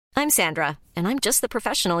I'm Sandra, and I'm just the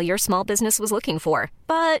professional your small business was looking for.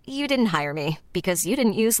 But you didn't hire me because you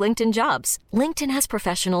didn't use LinkedIn Jobs. LinkedIn has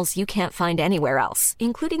professionals you can't find anywhere else,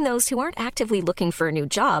 including those who aren't actively looking for a new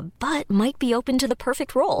job, but might be open to the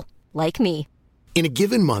perfect role, like me. In a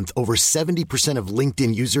given month, over 70% of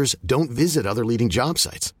LinkedIn users don't visit other leading job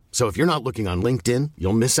sites. So if you're not looking on LinkedIn,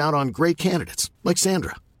 you'll miss out on great candidates like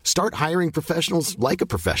Sandra. Start hiring professionals like a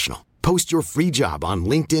professional. Post your free job on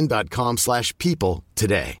linkedin.com/people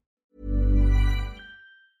today.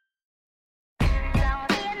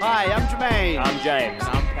 Hi, I'm Jermaine. I'm James.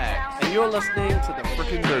 And I'm Pax. And you're listening to The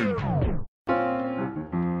Frickin' Game.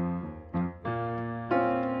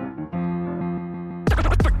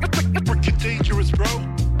 Freaking dangerous, bro.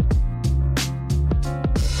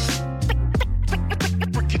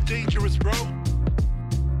 Freaking dangerous, bro.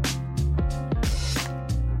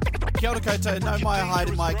 Kia ora koutou, nau mai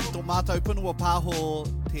haere mai ki tō mātou punua pāho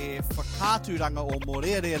te whakāturanga o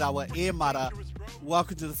Mōreare rawa e mara.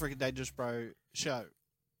 Welcome to the Freaking Dangerous Bro show.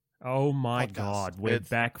 Oh my Podcast. God, we're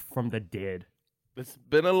back from the dead. It's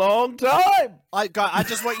been a long time. I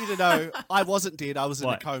just want you to know, I wasn't dead. I was in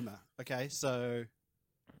a What? coma. Okay, so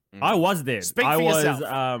I was dead. Speak I for was,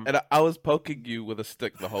 yourself. And I was poking you with a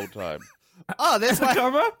stick the whole time. oh, that's why.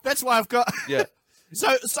 Coma? That's why I've got. Yeah. So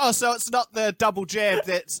it's not the double jab.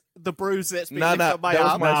 That's the bruise that's been No, left on my that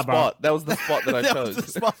was arm. my Nah, bro. spot. That was the spot that I that chose. was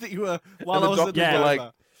the spot that you were while And I the was in doctors the were coma. like,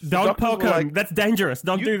 Don't doctors poke were him. like, That's dangerous.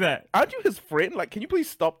 Don't do that. Aren't you his friend? Like, can you please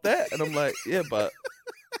stop that? And I'm like, yeah, but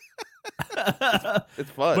it's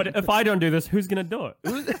fun. But if I don't do this, who's going to do it?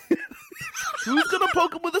 Who's gonna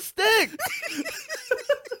poke him with a stick?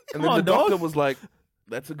 And then on, the doctor dog. was like,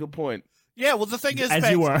 "That's a good point." Yeah, well, the thing is, As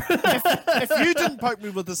Pax, you were. if you didn't poke me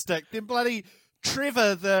with a stick, then bloody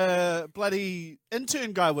Trevor, the bloody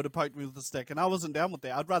intern guy, would have poked me with a stick, and I wasn't down with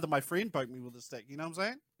that. I'd rather my friend poke me with a stick. You know what I'm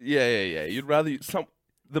saying? Yeah. You'd rather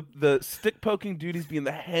the stick poking duties be in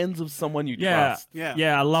the hands of someone you Yeah. trust.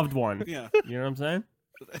 Yeah. I loved one. Yeah. You know what I'm saying?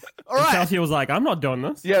 All right. Chelsea was like, I'm not doing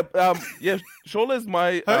this. Yeah. Shola's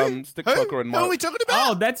my stick Who? poker and Who my. are we talking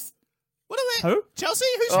about? Oh, that's... What are we? Who? Chelsea?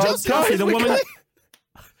 Who's Oh, Chelsea? Chelsea, the we woman... can't-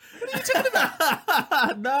 What are you talking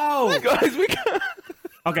about? No. Guys, we can't.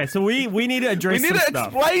 Okay, so we need to We address need some to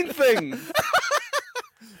stuff. explain things.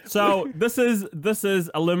 So this is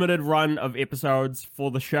a limited run of episodes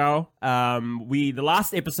for the show. The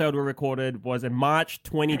last episode we recorded was in March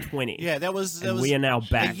 2020. Yeah, that was we are now a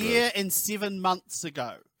back. year and 7 months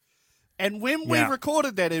ago. And when we Yeah.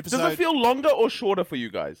 recorded that Does episode, it feel longer or shorter for you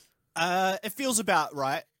guys? it feels about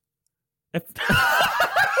right. If-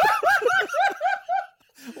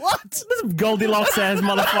 What? this Goldilocks ass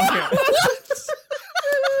motherfucker.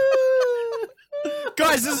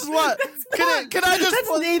 Guys, this is what. Can I just? That's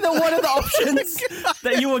neither one of the options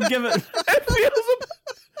that you were given. It feels.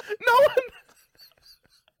 No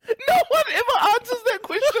one ever answers that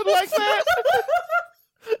question like that.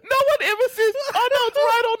 No one ever says, "Oh no, it's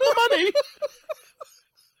right on the money."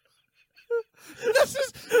 This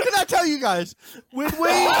is, can I tell you guys when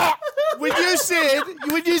you said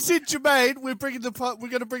Jermaine, we're going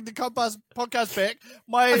to bring the Compass podcast back.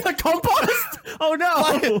 The compost? Oh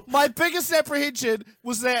no! My biggest apprehension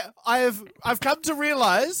was that I've come to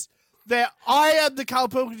realize that I am the Carl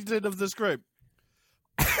Pilkington of this group.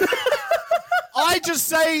 I just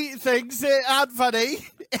say things that aren't funny,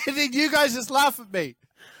 and then you guys just laugh at me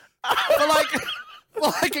for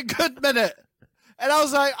like a good minute. And I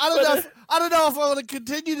was like, I don't know if I want to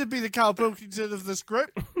continue to be the Carl Pilkington of this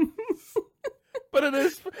group. But it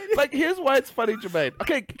is like, here's why it's funny, Jermaine.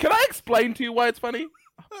 Okay, can I explain to you why it's funny?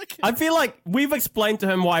 I feel like we've explained to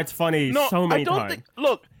him why it's funny No, so many I don't times. think.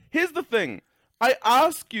 Look, here's the thing. I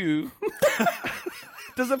ask you,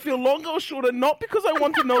 does it feel longer or shorter? Not because I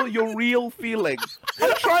want to know your real feelings.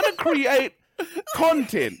 I'm trying to create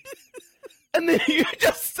content. And then you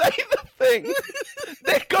just say the thing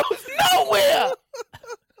that goes nowhere.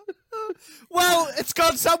 Well, it's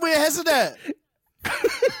gone somewhere, hasn't it?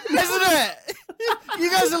 Hasn't it?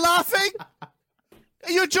 You guys are laughing? Are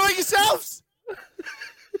you enjoying yourselves?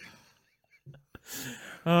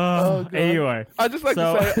 Anyway, I just like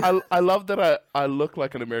So- to say, I love that I look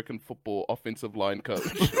like an American football offensive line coach.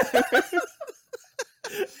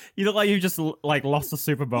 you look like you just lost the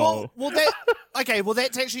Super Bowl. Well,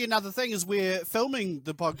 that's actually another thing is we're filming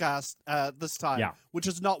the podcast this time, Yeah. which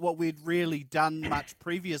is not what we'd really done much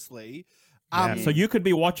previously. Yeah, so you could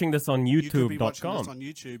be watching this on You could be watching this YouTube.com. on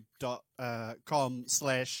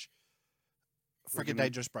youtube.com/Frickin'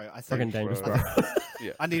 Dangerous Bro. I think. Friggin' dangerous, bro.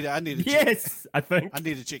 Yeah. I need to check. Yes, I think. I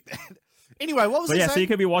need to check that. Anyway, what was But I yeah, so saying? you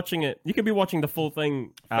could be watching it. You could be watching the full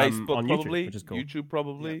thing Facebook on probably, YouTube, which is cool. YouTube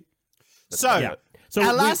probably. So, Yeah. So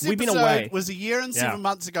our last we've been episode away. was a year and 7 Yeah.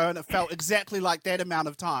 months ago, and it felt exactly like that amount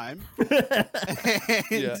of time.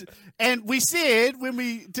 Yeah. And we said when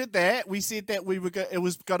we did that, we said that it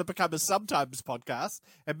was going to become a sometimes podcast,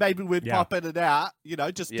 and maybe we'd Yeah. pop in and out,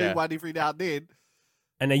 just Yeah. do one every now and then.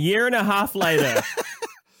 And a year and a half later,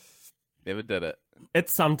 Never did it.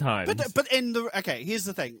 it's sometimes. Okay, here's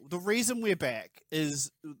the thing. The reason we're back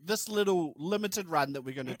is this little limited run that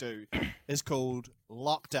we're going to do is called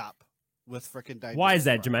Locked Up with frickin' Dangerous. Why is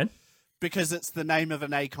that, Bro. Jermaine? Because it's the name of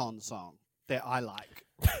an Akon song that I like.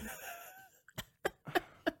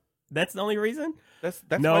 That's the only reason? That's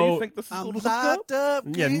No. why you think this is I'm called Hooked Up? locked up.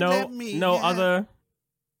 Yeah, can't no let me out.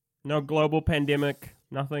 no global pandemic,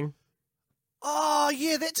 nothing. Oh,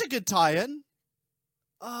 yeah, that's a good tie-in.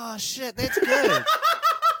 Oh, shit, that's good.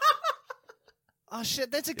 Oh,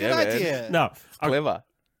 shit, that's a good Yeah, man. idea. No. Clever.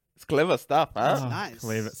 It's clever stuff, huh? That's nice.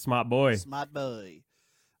 Clever, smart boy. Smart boy.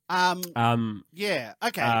 Yeah,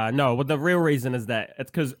 okay. No, well, the real reason is that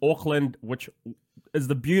it's because Auckland, which is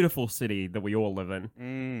the beautiful city that we all live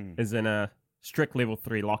in, is in a strict level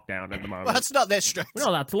 3 lockdown at the moment. well, it's not that strict. We're not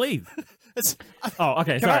allowed to leave. It's, Oh,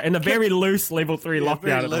 okay, sorry. In a very loose level 3 Yeah, lockdown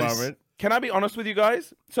very at the loose. moment. Can I be honest with you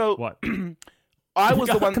guys? So What? I was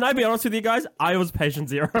the one. Can I be honest with you guys? I was patient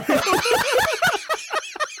zero.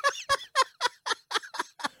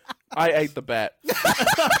 I ate the bat.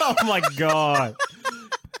 Oh my god.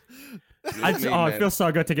 I Man. feel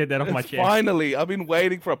so good to get that off my chest. Finally, I've been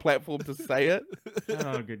waiting for a platform to say it.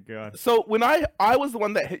 Oh, good god. So when I was the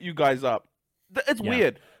one that hit you guys up. It's Yeah.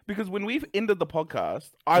 weird because when we've ended the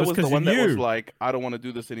podcast, I was was the 'cause one of that was you. like, I don't want to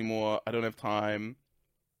do this anymore. I don't have time.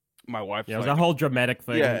 My wife's Yeah, it was like, a whole dramatic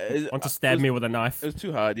thing. Yeah, Want to stab me with a knife. it was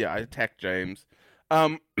too hard. Yeah, I attacked James.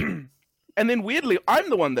 And then weirdly, I'm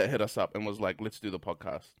the one that hit us up and was like, let's do the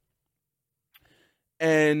podcast.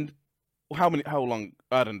 And how long?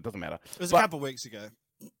 It doesn't matter. it was But- a couple of weeks ago.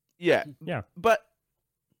 Yeah. Yeah. But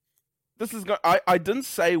this is I didn't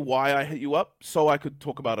say why I hit you up so I could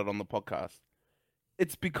talk about it on the podcast.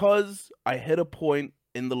 It's because I hit a point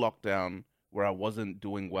in the lockdown where I wasn't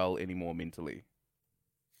doing well anymore mentally.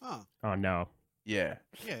 Oh, Oh no. Yeah.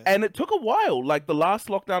 yeah. And it took a while. Like the last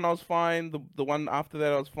lockdown I was fine, the one after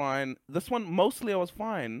that I was fine. This one mostly I was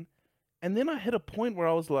fine. And then I hit a point where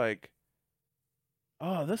I was like,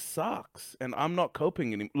 oh, this sucks. And I'm not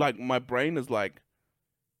coping anymore. Like my brain is like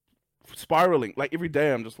spiraling. Like every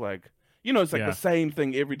day I'm just like, it's like Yeah. the same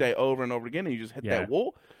thing every day over and over again. And you just hit Yeah. that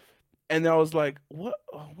wall. And then I was like, what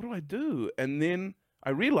do I do? And then I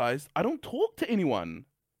realized I don't talk to anyone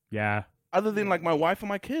Yeah. other than like my wife and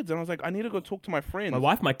my kids. And I was like, I need to go talk to my friends. My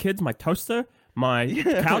wife, my kids, my toaster, my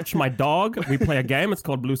Yeah. couch, my dog. We play a game. It's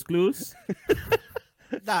called Blue's Clues.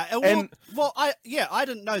 Nah, And- I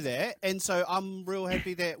didn't know that, and so I'm real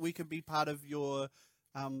happy that we could be part of your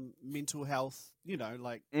mental health.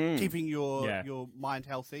 Keeping Yeah. your mind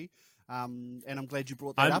healthy. And I'm glad you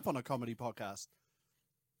brought that I'm- up on a comedy podcast.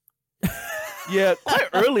 Yeah, quite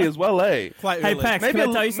early as well, eh? Quite Hey, early. Pax, Maybe can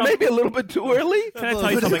I tell you something? maybe a little bit too early. Can I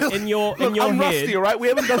tell you something? In your Look, head, I'm rusty, all right? We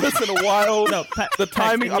haven't done this in a while. No, the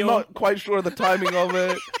timing, in I'm your- not quite sure of the timing of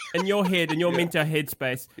it. in your head, in your mental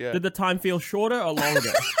headspace, Yeah. did the time feel shorter or longer?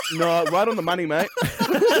 No, right on the money, mate.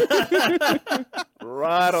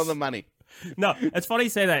 Right on the money. No, it's funny you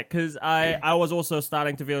say that because I was also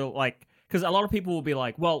starting to feel like, because a lot of people will be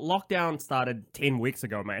like, well, lockdown started 10 weeks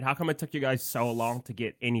ago, mate. How come it took you guys so long to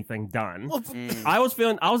get anything done? Well, I was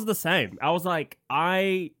the same. I was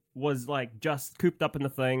like just cooped up in the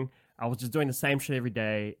thing. I was just doing the same shit every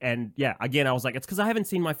day. And yeah, again, I was like, it's because I haven't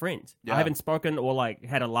seen my friends. Yeah. I haven't spoken or like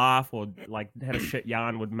had a laugh or like had a shit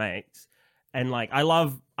yarn with mates. And like, I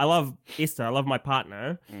love Esther. I love my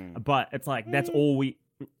partner, but it's like, that's all we,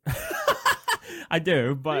 I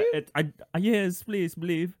do, but yes, please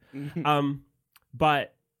believe.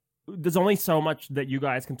 But there's only so much that you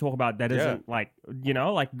guys can talk about that isn't like,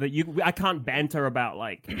 I can't banter about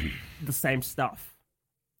like the same stuff.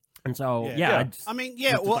 And so, Yeah. I have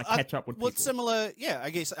to, like, catch up with what's people. similar? Yeah, I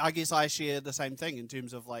guess I share the same thing in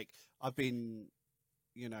terms of like I've been,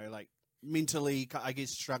 like mentally, I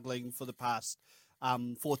guess struggling for the past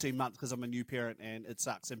 14 months because I'm a new parent and it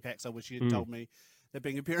sucks. And Pax, I wish you had told me that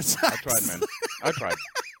being a parent sucks. I tried, man. I tried.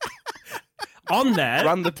 On that,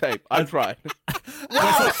 Run the tape. I tried. so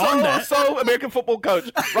on that, So, American football coach.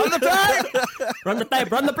 Run the tape. run the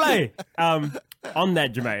tape, run the play. On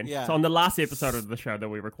that, Jermaine. Yeah. So on the last episode of the show that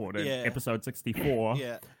we recorded, Yeah. episode 64,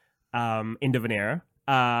 Yeah. End of an Era,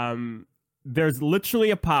 there's literally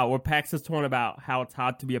a part where Pax is talking about how it's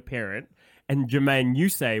hard to be a parent, and Jermaine, you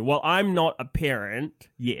say, well, I'm not a parent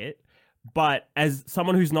yet, but as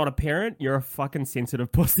someone who's not a parent, you're a fucking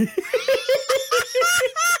sensitive pussy.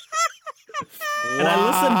 And I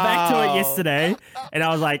listened back to it yesterday, and I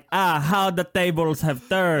was like, how the tables have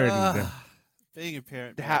turned. Being a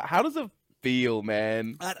parent. How does it feel,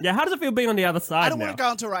 man? Yeah, how does it feel being on the other side I don't now? want to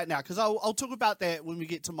go into it right now because I'll talk about that when we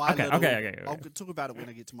get to my Okay, little. okay. I'll talk about it when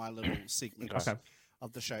I get to my little segment Okay.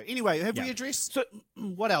 of the show. Anyway, have we addressed?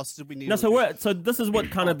 What else did we need? No, to so address? this is what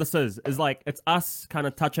kind of this is like it's us kind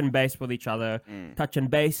of touching base with each other, touching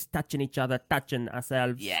base, touching each other, touching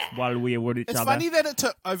ourselves while we're with each It's other. funny that it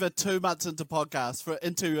took over 2 months into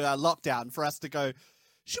into lockdown for us to go.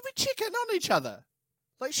 Should we check in on each other?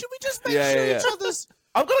 Like, should we just make sure each other's?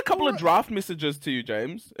 I've got a couple of draft messages to you,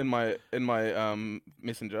 James, in my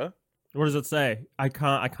messenger. What does it say? I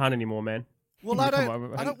can't anymore, man. Well, I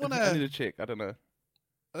don't want I need to. to check. I don't know.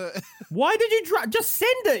 Why did you just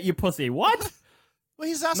send it, you pussy? What? Well,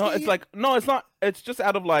 he's asking. No, it's not. It's just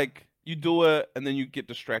out of like you do it and then you get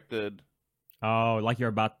distracted. Oh, like you're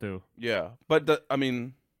about to. Yeah, but I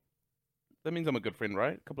mean, that means I'm a good friend,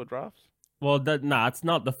 right? A couple of drafts. Well, nah, it's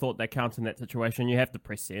not the thought that counts in that situation. You have to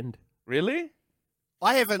press send. Really?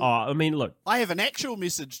 I haven't. Oh, I mean, look. I have an actual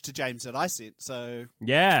message to James that I sent. So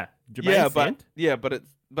Yeah. Jermaine sent?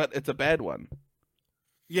 but it's a bad one.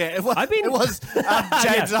 yeah, it was. I mean- it was. James,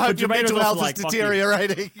 Yeah, I hope but your Jermaine mental was health also is like, "Fuck you."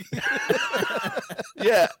 deteriorating.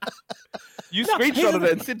 Yeah. You No, here's screenshotted the-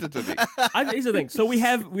 it and sent it to me. Here's the thing. So we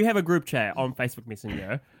have a group chat on Facebook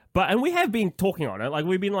Messenger, and we have been talking on it. Like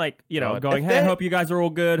we've been like, God. going, If hey, that- hope you guys are all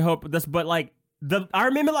good. Hope this, but like I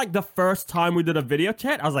remember like the first time we did a video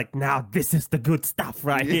chat, I was like, now this is the good stuff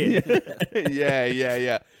right here.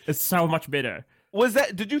 yeah. It's so much better. Was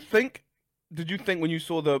that? Did you think when you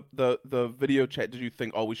saw the video chat? Did you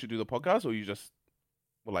think, oh, we should do the podcast, or you just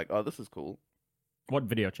were like, oh, this is cool? What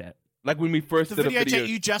video chat? Like when we first The did video a video chat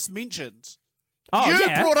you just mentioned. Oh, You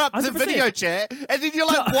yeah, brought up the 100%. video chat, and then you're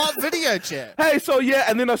like, "What video chat?" Hey, so yeah,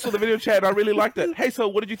 and then I saw the video chat and I really liked it. Hey, so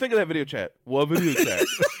what did you think of that video chat? What video chat?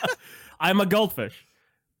 I'm a goldfish.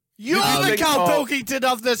 You're Did you the think- Carl oh. Pilkington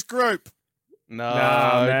of this group. No,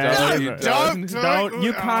 man. you No, don't. don't.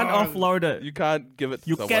 You can't offload it. You can't give it to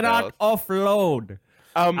You someone cannot else. offload.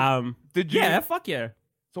 Did you? Yeah, fuck yeah.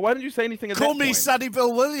 So why didn't you say anything at Call that me point? Sonny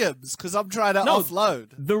Bill Williams because I'm trying to No. offload.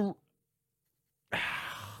 The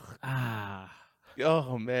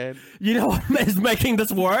Oh man. you know what is making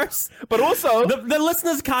this worse? But also, The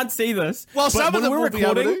listeners can't see this. Well, but some of when them we're will be able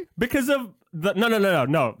recording to. because of the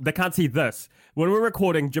no, they can't see this. When we're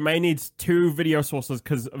recording, Jermaine needs 2 video sources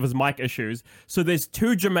because of his mic issues. So there's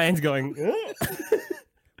 2 Jermaines going.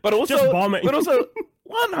 but also, just bombing. but also,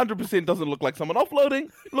 100% doesn't look like someone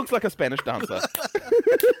offloading. Looks like a Spanish dancer.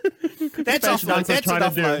 That's Spanish offload. dancer That's trying an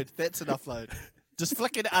to do. offload. That's an offload. Just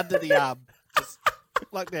flick it under the arm. Just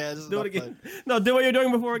like that. Just Do an it offload. again. No, do what you're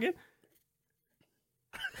doing before again.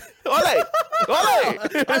 Ole! Ole!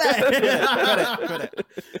 Got it.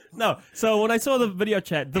 No. So when I saw the video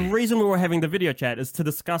chat, the reason we were having the video chat is to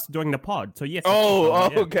discuss doing the pod. So yes. Oh,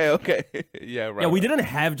 yeah. okay. Yeah, right. Yeah, we right. didn't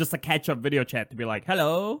have just a catch-up video chat to be like,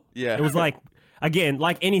 hello. Yeah. It was like, again,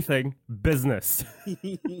 like anything, business.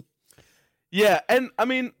 Yeah, and I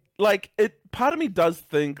mean, like, part of me does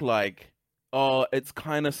think, like, oh, it's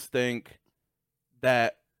kind of stink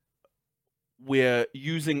that we're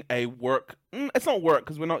using a work. It's not work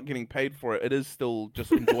because we're not getting paid for it. It is still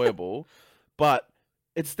just enjoyable, but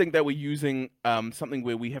it's stink that we're using something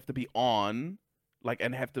where we have to be on, like,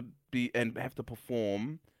 and have to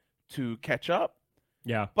perform to catch up.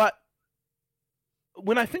 Yeah. But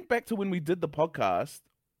when I think back to when we did the podcast,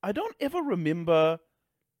 I don't ever remember.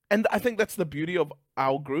 And I think that's the beauty of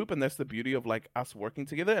our group, and that's the beauty of like us working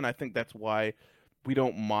together. And I think that's why we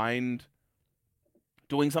don't mind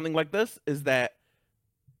doing something like this, is that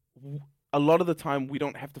a lot of the time we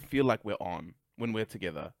don't have to feel like we're on when we're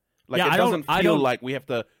together. Like Yeah, it I doesn't don't- feel like we have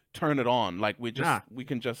to turn it on. Like we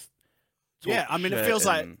can just talk Yeah, I mean, it shit feels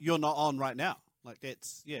like and- you're not on right now. Like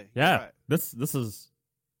that's you're Yeah. right. This is.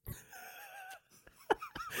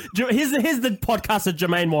 Here's the podcast that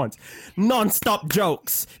Jermaine wants. Non-stop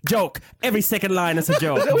jokes. Joke. Every second line is a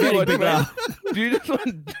joke. Is that what you Very want, big man? laugh. Do you just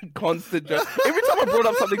want constant jokes? Every time I brought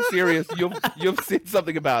up something serious, you've said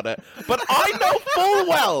something about it. But I know full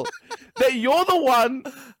well that you're the one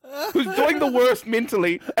who's doing the worst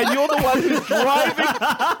mentally, and you're the one who's driving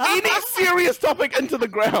any serious topic into the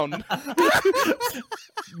ground.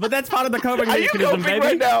 But that's part of the coping Are you mechanism, coping baby.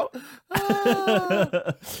 right now?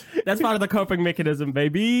 That's part of the coping mechanism,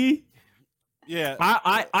 baby. Yeah.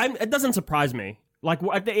 I'm. It doesn't surprise me. Like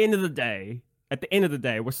at the end of the day,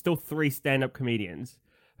 we're still 3 stand-up comedians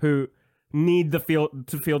who need to feel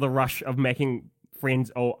the rush of making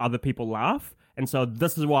friends or other people laugh, and so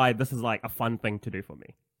this is why this is like a fun thing to do for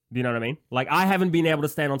me. Do you know what I mean? Like I haven't been able to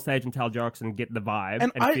stand on stage and tell jokes and get the vibe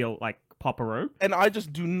And and I- feel like pop a room. And I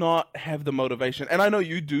just do not have the motivation. And I know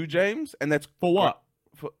you do, James, and that's... For what?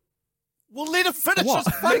 Well, let him finish What?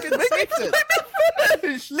 his fucking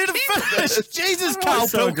sentence. Let him finish. Jesus, Carl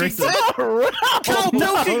so Pilkington. aggressive. Carl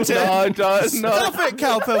Pilkington. No, don't. Stop it,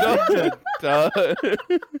 Carl Pilkington. Don't.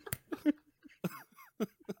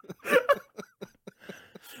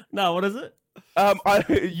 No, what is it?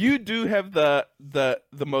 You do have the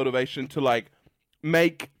motivation to like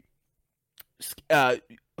make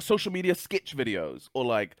social media sketch videos or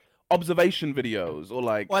like observation videos or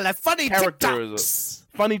like Well, like funny characters, TikToks.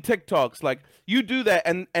 funny TikToks. Like you do that,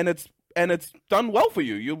 and it's done well for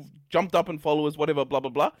you. You've jumped up in followers, whatever, blah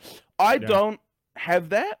blah blah. I don't have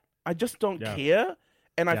that. I just don't care,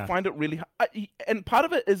 and I find it really. And part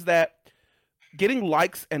of it is that getting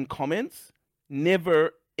likes and comments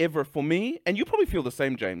never ever for me, and you probably feel the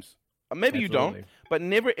same, James. Maybe you don't, but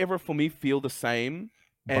never ever for me feel the same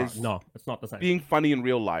as no, it's not the same. being funny in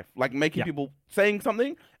real life, like making people saying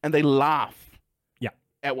something and they laugh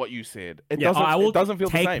at what you said. It doesn't feel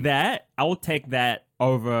the same. I will take that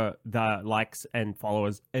over the likes and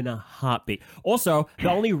followers in a heartbeat. Also,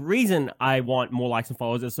 the only reason I want more likes and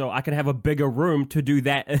followers is so I can have a bigger room to do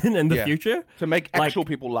that in the future. To make actual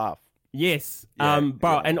people laugh. Yes. Yeah,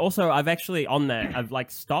 bro, and also I've actually on that, I've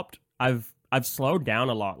like stopped. I've slowed down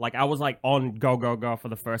a lot. Like I was like on go for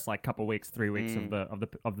the first like couple weeks, 3 weeks of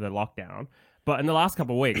the lockdown. But in the last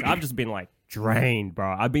couple of weeks, I've just been like drained,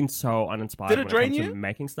 bro. I've been so uninspired Did it when drain it comes you? to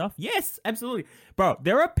making stuff. Yes, absolutely. Bro,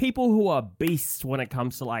 there are people who are beasts when it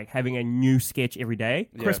comes to like having a new sketch every day.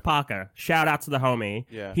 Chris Parker, shout out to the homie.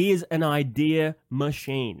 Yeah. He is an idea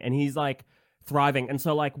machine and he's like thriving. And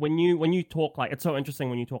so like when you talk, like it's so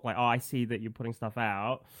interesting when you talk like, oh, I see that you're putting stuff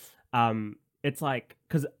out. It's like,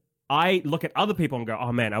 because I look at other people and go,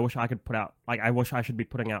 oh man, I wish I could put out, like, I wish I should be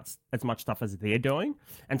putting out as much stuff as they're doing.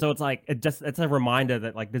 And so it's like, it's a reminder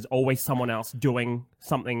that like there's always someone else doing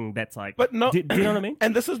something that's like, But no, do you know what I mean?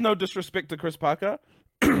 And this is no disrespect to Chris Parker.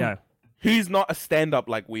 Yeah. He's not a stand-up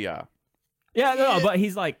like we are. Yeah, no, but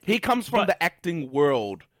he's like, He comes from the acting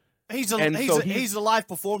world. He's And so a live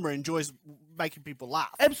performer, enjoys making people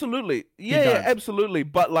laugh. Absolutely. Yeah, absolutely.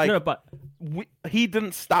 But like, no, but he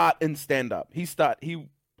didn't start in stand-up.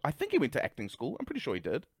 I think he went to acting school. I'm pretty sure he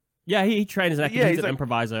did. yeah, he trained as an actor, Yeah, he's he's an like-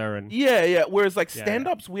 improviser and Yeah. Whereas like Yeah.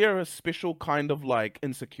 stand-ups, we are a special kind of like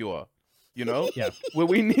insecure, you know? Yeah. Where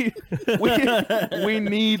we need we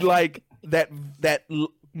need like that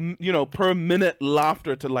per minute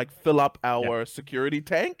laughter to like fill up our security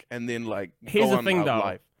tank and then like Here's go the on thing, our though,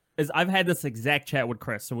 life. is I've had this exact chat with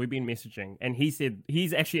Chris, so we've been messaging, and he said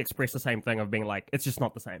he's actually expressed the same thing of being like, it's just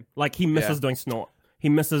not the same. Like he misses doing snort, he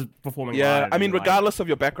misses performing. Yeah, live I mean, and, like, regardless of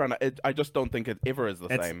your background, I just don't think it ever is the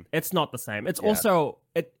same. it's not the same. It's also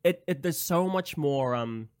it there's so much more.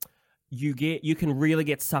 You can really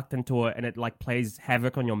get sucked into it, and it like plays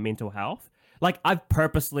havoc on your mental health. Like I've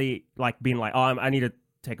purposely like been like, oh, I need to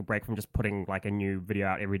take a break from just putting like a new video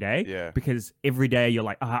out every day. Yeah. Because every day you're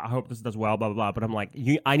like, I hope this does well, blah blah blah. But I'm like,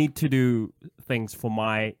 I need to do things for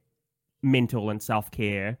my mental and self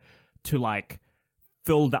care to like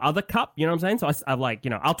fill the other cup. You know what I'm saying? So I like,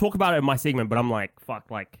 I'll talk about it in my segment, but I'm like,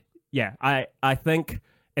 fuck, like, yeah. I think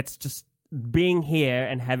it's just being here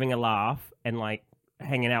and having a laugh and like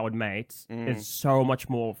hanging out with mates is so much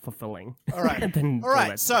more fulfilling. All right. than All all right.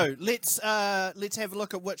 that So let's have a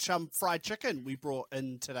look at which fried chicken we brought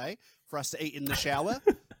in today for us to eat in the shower.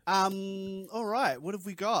 All right. What have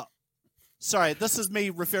we got? Sorry, this is me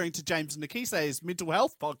referring to James Nikise's mental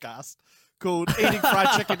health podcast called Eating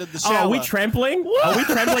Fried Chicken in the Shower. Oh, are we trampling? Are we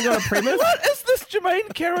trampling on a premise? What is this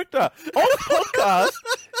Jermaine character on podcast?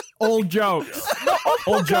 All jokes.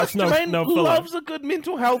 All jokes, Jermaine no filler. loves a good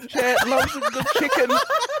mental health chat. Loves a good chicken.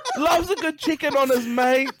 Loves a good chicken on his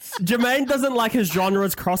mates. Jermaine doesn't like his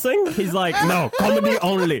genres crossing. He's like, no, comedy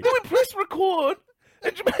only. Then we press record,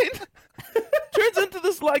 and Jermaine turns into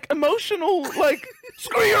this like emotional, like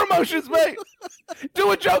screw your emotions, mate.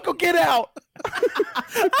 Do a joke or get out.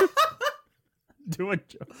 Do a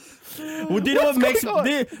joke. Well, do you know what makes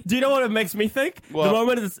do you know what it makes me think? What? The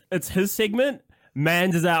moment it's his segment,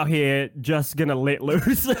 Mans is out here just gonna let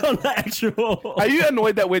loose on the actual. Are you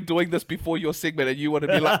annoyed that we're doing this before your segment, and you want to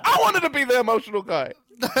be like, I wanted to be the emotional guy?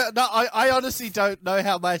 No, I honestly don't know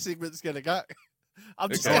how my segment's going to go. I'm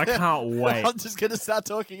just I can't wait. I'm just going to start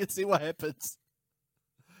talking and see what happens.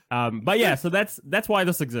 But yeah, so that's why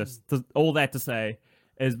this exists. All that to say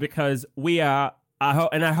is because we are. I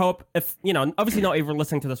hope if obviously not everyone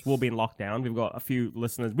listening to this will be in lockdown. We've got a few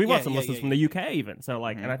listeners. We've got some listeners from the UK even. So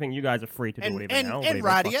like, and I think you guys are free to do whatever now. And whatever,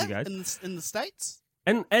 fuck Radia you guys. in the States.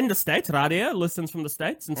 And the States, Radia listens from the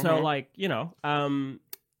States, and so like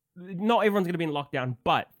not everyone's going to be in lockdown,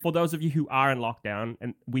 but for those of you who are in lockdown,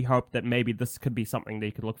 and we hope that maybe this could be something that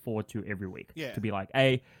you could look forward to every week. Yeah. To be like,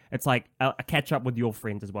 it's like a catch up with your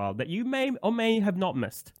friends as well that you may or may have not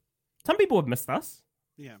missed. Some people have missed us.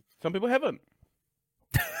 Yeah. Some people haven't.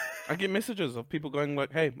 I get messages of people going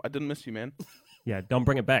like, "Hey, I didn't miss you, man. Yeah, don't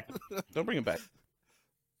bring it back. Don't bring it back.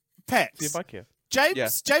 Pats. See if I care." James, Yeah.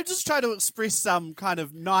 James was trying to express some kind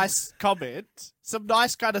of nice comment, some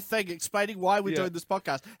nice kind of thing, explaining why we're doing this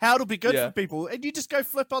podcast, how it'll be good for people, and you just go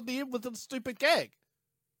flip on the end with a stupid gag.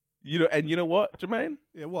 You know what, Jermaine?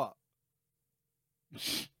 Yeah, what?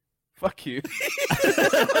 Fuck you.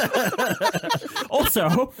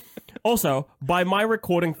 Also, by my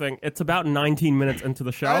recording thing, it's about 19 minutes into the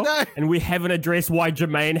I show, know. and we haven't addressed why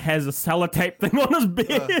Jermaine has a sellotape thing on his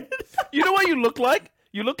beard. You know what you look like?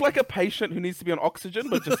 You look like a patient who needs to be on oxygen,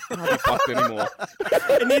 but just can't be fucked anymore.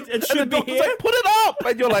 It should be Doctor's here. like, put it up,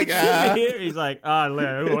 and you're like, Should be here. He's like,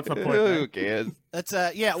 Leo, what's the point? who man? cares? It's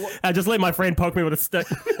yeah. Well, I just let my friend poke me with a stick.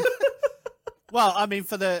 well, I mean,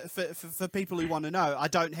 for people who want to know, I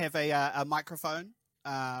don't have a microphone.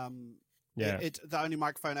 Yeah. The only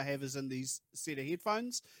microphone I have is in these set of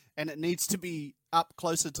headphones, and it needs to be up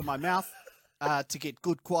closer to my mouth to get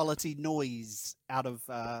good quality noise out of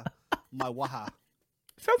my waha.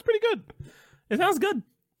 Sounds pretty good. It sounds good.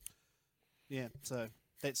 Yeah, so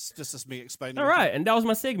that's just me explaining. All right, and that was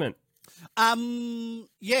my segment.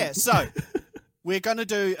 Yeah, so we're going to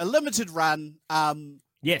do a limited run.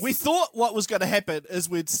 Yes. We thought what was going to happen is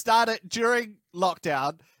we'd start it during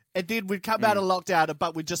lockdown, and then we'd come out of lockdown,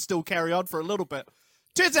 but we'd just still carry on for a little bit.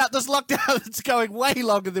 Turns out this lockdown is going way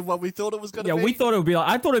longer than what we thought it was going to be. Yeah, we thought it would be like,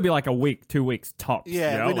 I thought it'd be like a week, 2 weeks tops.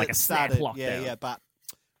 Yeah, you know? when like it a snap started. lockdown. Yeah, but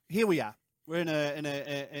here we are. We're in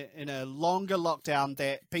a longer lockdown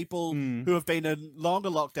that people who have been in longer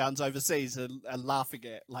lockdowns overseas are laughing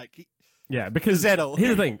at. Like, Yeah, because Is that all?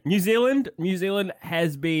 here's the thing: New Zealand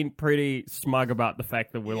has been pretty smug about the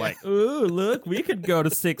fact that we're like, oh, look, we could go to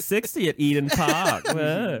 660 at Eden Park.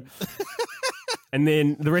 And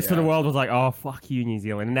then the rest of the world was like, oh, fuck you, New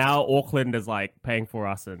Zealand. Now Auckland is like paying for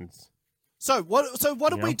us, and So what did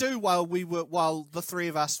Yeah. we do while the three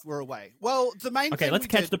of us were away? Well, the main thing let's we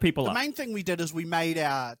catch did, the people up. The main thing we did is we made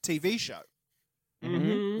our TV show.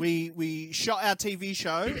 Mm-hmm. We shot our TV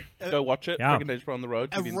show Go watch it. Yeah. Freaking Days on the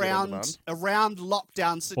Road. You can get it on demand. around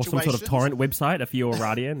lockdown or situations. some sort of torrent website if you're a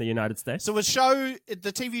radio in the United States. So the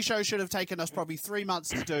TV show should have taken us probably 3 months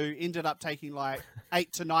to do. Ended up taking like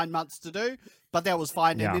 8 to 9 months to do, but that was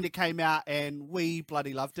fine. Yeah. And then it came out, and we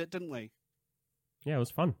bloody loved it, didn't we? Yeah, it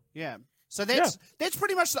was fun. Yeah. So that's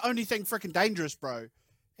pretty much the only thing Frickin' Dangerous Bro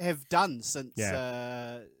have done since.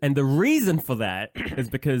 And the reason for that is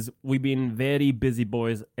because we've been very busy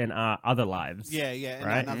boys in our other lives. Yeah, in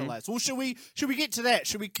Right? another lives. Well, should we get to that?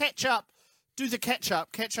 Should we catch up? Do the catch up?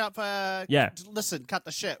 Yeah. Listen, cut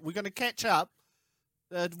the shit. We're gonna catch up.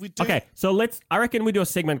 Okay, so I reckon we do a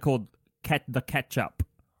segment called the Catchup.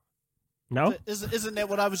 No? Isn't that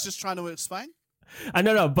what I was just trying to explain? I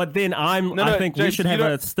know, but then I think we James, should you have a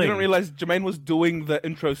don't- sting. You don't realize Jermaine was doing the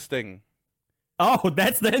intro sting. Oh,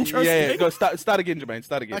 that's the intro Yeah, sting? go start again, Jermaine.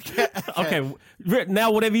 Start again. Okay, now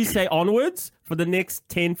whatever you say onwards for the next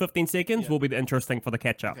 10, 15 seconds will be the intro sting for the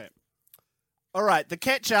Catchup. Okay. All right, the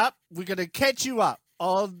catch up. We're gonna catch you up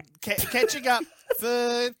on catching up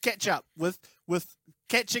for catch up with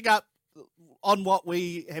catching up on what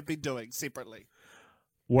we have been doing separately.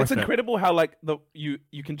 Worth It's it. incredible how like you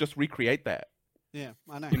can just recreate that. Yeah,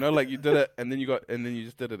 I know. You know, like you did it and then you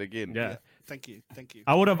just did it again. Yeah. Thank you.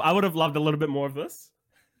 I would have loved a little bit more of this.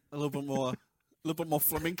 A little bit more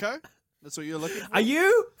flamenco. That's what you're looking for. Are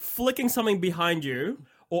you flicking something behind you,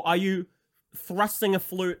 or are you thrusting a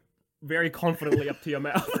flute very confidently up to your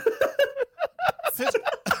mouth?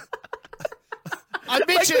 I Like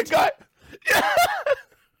the mentioned guy.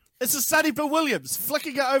 it's a Sonny Bill Williams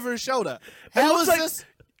flicking it over his shoulder. It How looks is like- this?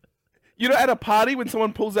 You know, at a party when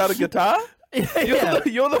someone pulls out a guitar,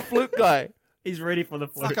 you're the flute guy. He's ready for the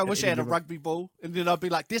flute. Fuck, I wish I had a rugby ball, and then I'd be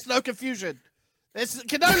like, "There's no confusion. This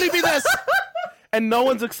can only be this." And no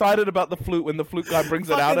one's excited about the flute when the flute guy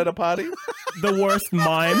brings it out at a party. The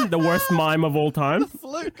worst mime of all time.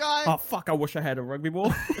 Flute guy. Oh fuck! I wish I had a rugby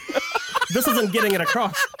ball. This isn't getting it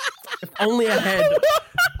across. If only I had.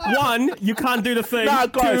 One, you can't do the thing. Nah,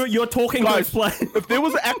 guys, Two, you're talking to explain. If there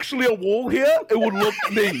was actually a wall here, it would look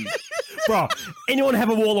mean. Bro, anyone have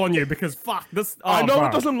a wall on you? Because fuck this. Oh, I know bro.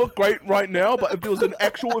 it doesn't look great right now, but if there was an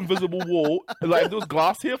actual invisible wall, like if there was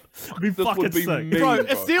glass here, this fucking would be sick. mean. Bro,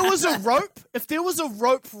 if there was a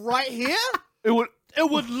rope right here, it would. it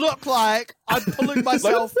would look like I'm pulling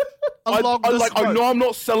myself along this I rope. know I'm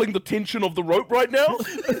not selling the tension of the rope right now,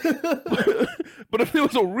 But if there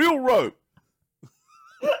was a real rope,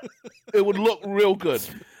 it would look real good.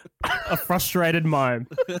 A frustrated mime.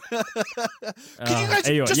 Can you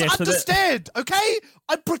guys just understand, okay?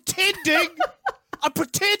 I'm pretending. I'm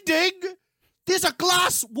pretending there's a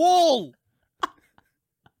glass wall.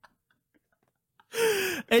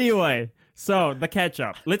 Anyway, so the catch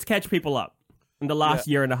up. Let's catch people up in the last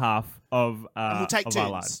year and a half of And we'll take of turns. our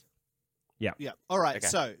lives. Yeah. Yeah. All right. Okay.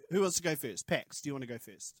 So, who wants to go first? Pax, do you want to go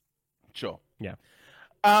first? Sure. Yeah.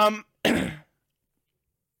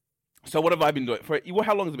 So what have I been doing?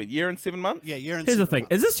 How long has it been? Year and 7 months? Yeah, you're in. Here's the 7 thing.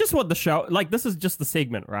 months. Is this just what the show... Like, this is just the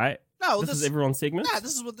segment, right? No, This is everyone's segment? Nah,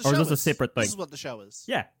 this is what the Or show is this a separate thing? This is what the show is.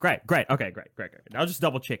 Yeah, great. Okay, great. I was just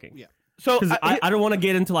double checking. Yeah. So Because I don't want to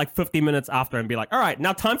get into like 50 minutes after and be like, all right,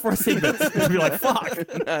 now time for a segment. And be like, fuck.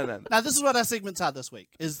 no. Now, this is what our segments are this week.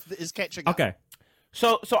 Is catching up. Okay.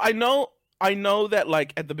 So I know that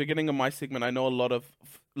like at the beginning of my segment, I know a lot of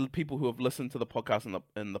people who have listened to the podcast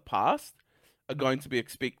in the past are going to be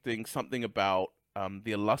expecting something about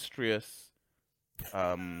the illustrious,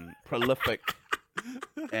 prolific,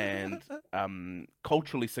 and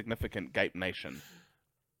culturally significant Gape Nation.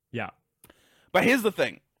 Yeah. But here's the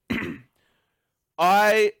thing.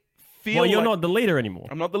 I feel Well, you're like not the leader anymore.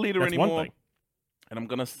 I'm not the leader That's anymore, one thing.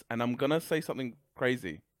 and I'm gonna say something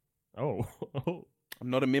crazy. Oh. I'm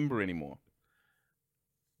not a member anymore.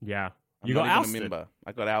 Yeah. I'm You not got even ousted. a member.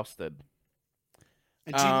 I got ousted.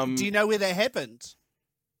 And do you know where that happened?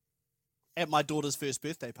 At my daughter's first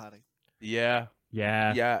birthday party. Yeah.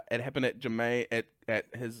 Yeah. Yeah, it happened at Jermaine at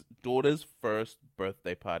his daughter's first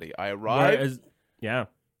birthday party. I Where arrived is... Yeah.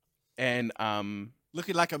 and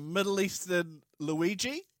Looking like a Middle Eastern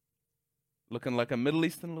Luigi. looking like a Middle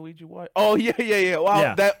Eastern Luigi White. Oh yeah.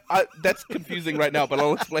 Wow, Yeah. that's confusing right now, but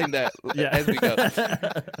I'll explain that Yeah. as we go.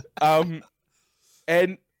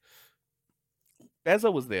 And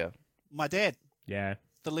Bazza was there, My dad, Yeah.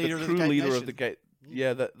 the leader the of true the Gape leader Nation. of the Gape.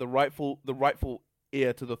 Yeah, the rightful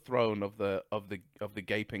heir to the throne of the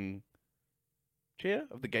gaping chair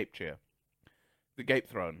of the Gape chair, the Gape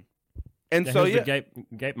throne. And Yeah, so who's yeah, the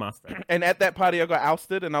Gape Master. and at that party I got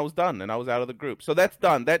ousted and I was done and I was out of the group. So that's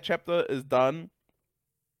done. That chapter is done.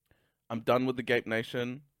 I'm done with the Gape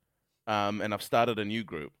Nation, and I've started a new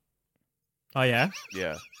group. Oh, yeah?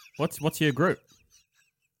 Yeah, What's your group?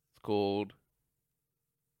 it's called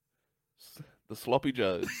the Sloppy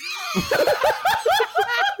Joes.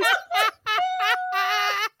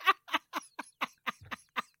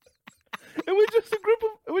 And we're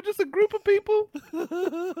just a group of people.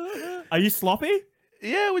 Are you sloppy?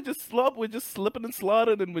 Yeah, we're just slipping and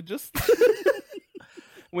sliding, and we're just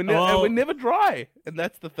and Well- we're never dry, and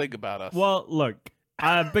that's the thing about us. Well, look.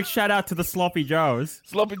 Big shout out to the Sloppy Joes.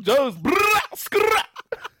 Sloppy Joes, brrrah, skrrrah.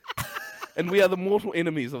 And we are the mortal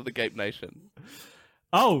enemies of the Gape Nation.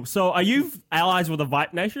 Oh, so are you allies with the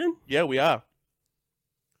Vipe Nation? Yeah, we are.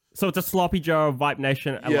 So it's a Sloppy Joe Vipe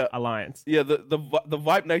Nation Yeah. alliance. Yeah, the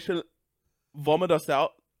Vipe Nation vomit us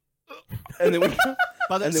out, and then we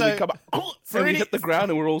But and then so, we come out, for and we any- hit the ground,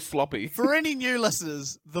 and we're all sloppy. for any new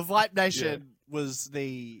listeners, the Vipe Nation was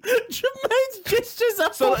the Jermaine's gestures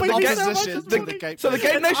are So popping the in so much opposition this to the morning. Gape So the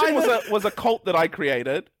Nation. Gape Nation was a cult that I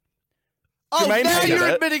created. Oh, Jermaine now hated you're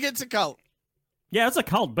it. admitting it's a cult. Yeah, it's a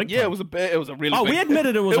cult. Big Yeah, time. it was a really. Oh, big, we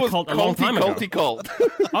admitted it was a was cult a long time ago. culty cult.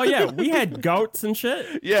 Oh, yeah. We had goats and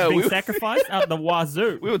shit Yeah, being we- sacrificed out the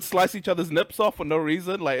wazoo. We would slice each other's nips off for no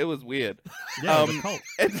reason. Like it was weird. Yeah, it was a cult.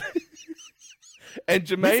 And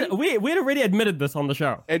Jermaine We'd already admitted this on the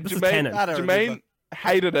show. and This is Jermaine canon. I don't Jermaine remember.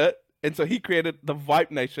 hated it, and so he created the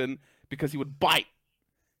Vipe Nation because he would bite.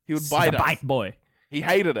 He would bite the us. bite boy. He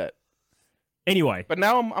hated it. Anyway, But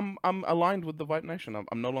now I'm aligned with the Vipe Nation.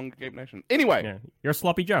 I'm no longer Gape Nation. Anyway, yeah, you're a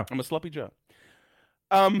Sloppy Joe. I'm a sloppy Joe.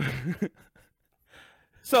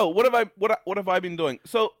 So what have I been doing?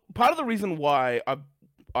 So part of the reason why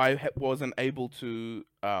I wasn't able to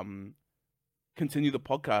continue the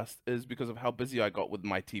podcast is because of how busy I got with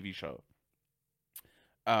my TV show.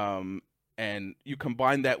 And you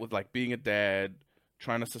combine that with like being a dad,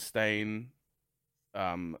 trying to sustain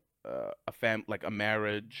a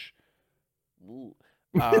marriage. Ooh.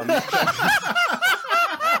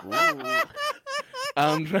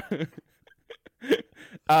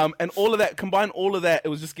 And all of that, combine all of that, it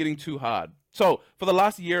was just getting too hard. So for the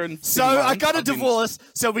last year and So 6 I months, got a I've been- divorce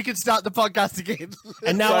so we can start the podcast again.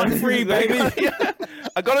 And now I'm free, baby. Yeah.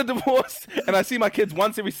 I got a divorce, and I see my kids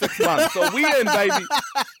once every 6 months. So we in, baby.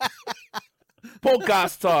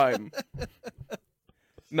 Podcast time.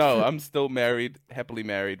 No, I'm still married, happily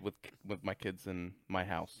married with my kids in my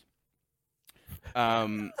house.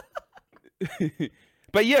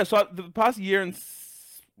 But yeah, so the past year and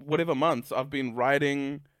whatever months, I've been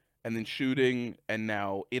writing and then shooting, and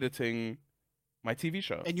now editing my TV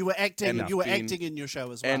show. And you were acting. And You were it's been- acting in your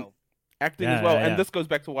show as and well. acting Yeah, as well. yeah, And yeah. this goes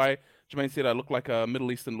back to why Jermaine said I look like a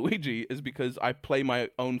Middle Eastern Luigi, is because I play my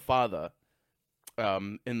own father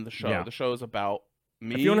in the show. Yeah. The show is about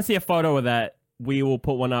me. If you want to see a photo of that, we will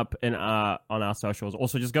put one up in on our socials.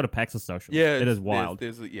 Also, just go to Pax's socials. Yeah, it is wild.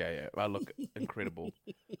 Yeah. I look incredible.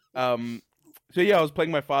 So yeah, I was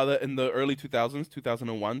playing my father in the early 2000s,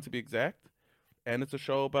 2001 to be exact, and it's a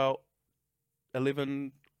show about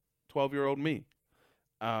 11, 12-year-old me.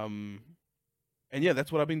 And yeah,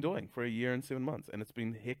 that's what I've been doing for a year and 7 months, and it's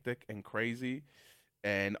been hectic and crazy.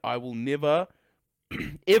 And I will never,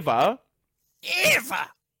 ever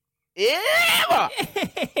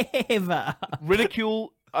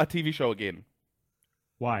ridicule a TV show again.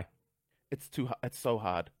 Why? It's so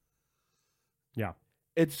hard. Yeah.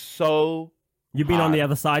 It's so You've been on hard. the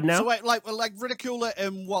other side now? So wait, like ridicule it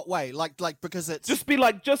in what way? Like because it's Just be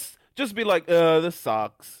like, this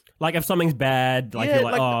sucks. Like if something's bad, like Yeah, you're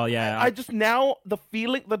like, oh yeah. I just now the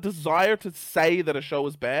desire to say that a show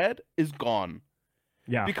is bad is gone,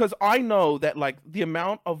 yeah. because I know that like the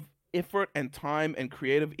amount of effort and time and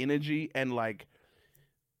creative energy and like,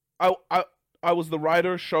 I was the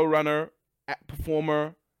writer, showrunner,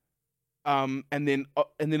 performer, and then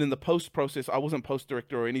in the post process I wasn't post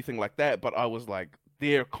director or anything like that, but I was like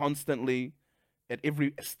there constantly at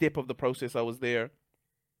every step of the process. I was there.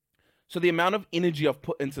 So the amount of energy I've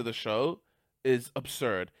put into the show is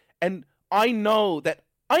absurd. And I know there's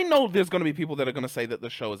going to be people that are going to say that the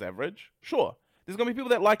show is average. Sure. There's going to be people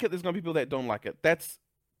that like it. There's going to be people that don't like it. That's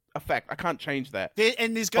a fact. I can't change that.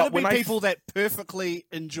 and there's going to But be when people that perfectly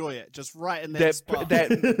enjoy it, just right in that That, spot.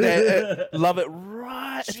 that love it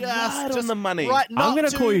right, it's right on the money. Right, I'm not gonna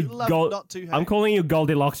too call you love, Gold. not too hate. I'm calling you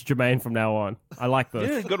Goldilocks Jermaine from now on. I like this.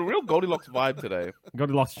 Yeah, you got a real Goldilocks vibe today.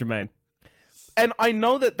 Goldilocks Jermaine. And I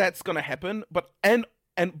know that that's going to happen, but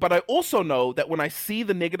I also know that when I see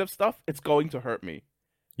the negative stuff, it's going to hurt me.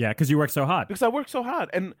 Yeah, because you work so hard. Because I work so hard,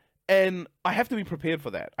 and I have to be prepared for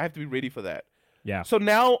that. I have to be ready for that. Yeah. So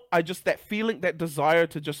now that feeling, that desire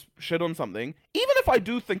to just shit on something, even if I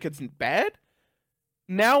do think it's bad,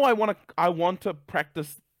 now I want to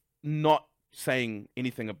practice not saying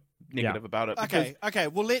anything negative about it. Okay.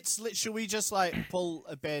 Well, let's should we just like pull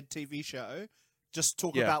a bad TV show, just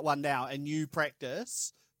talk Yeah. about one now, and you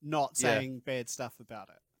practice not saying bad stuff about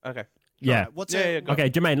it. Okay. Yeah. Alright, what's Yeah, it? yeah, go. Okay,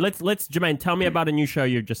 Jermaine. Let's Jermaine. Tell me about a new show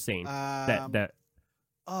you've just seen that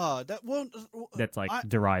Oh, that well, that's like I,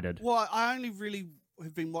 derided. well, I only really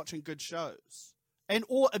have been watching good shows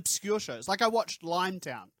or obscure shows. Like I watched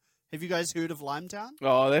Limetown. Have you guys heard of Limetown?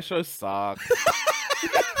 Oh, that show sucks.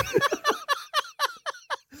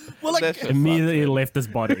 Well, like, That show Immediately sucks, left his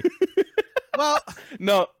body. well,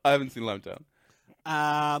 No, I haven't seen Limetown.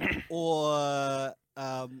 or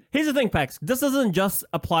Here's the thing, Pax. This doesn't just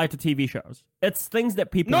apply to TV shows. It's things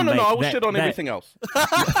that people No, make I will that- shit on that- everything else.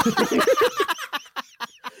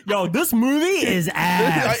 Yo, this movie is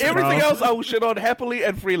ass. Everything bro. else I will shit on happily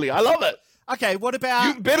and freely. I love it. okay. What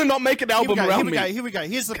about? You better not make an album around me. Here we go.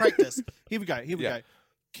 Here's the practice. Here we go. Yeah. Go.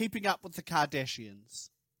 Keeping Up with the Kardashians.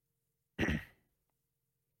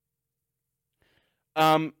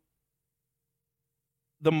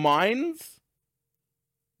 The minds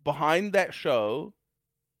behind that show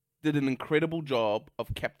did an incredible job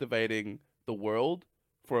of captivating the world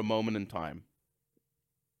for a moment in time.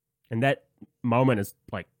 And that moment is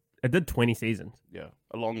like it did 20 seasons. Yeah,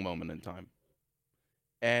 a long moment in time.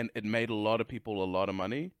 And it made a lot of people a lot of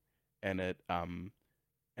money, and it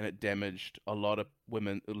damaged a lot of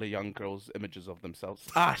women, the young girls' images of themselves.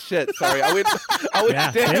 Ah, shit! Sorry, I went.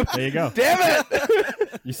 Yeah, damn, there you go. Damn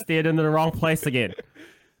it! You steered into the wrong place again.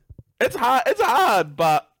 It's hard. It's hard,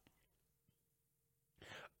 but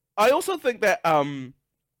I also think that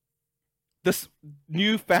this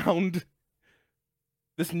newfound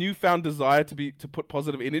desire to put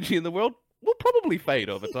positive energy in the world will probably fade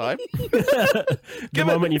over time. The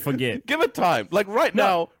moment you forget. Give it time. Like right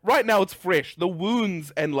now it's fresh. The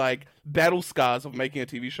wounds and like battle scars of making a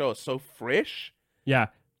TV show are so fresh. Yeah.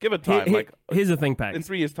 Give it time. Like Here's the thing, Pax. in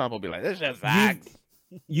 3 years' time, I'll be like, this shit sucks.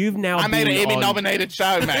 You've now I made an been on- Emmy-nominated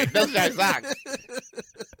show, mate. This shit sucks.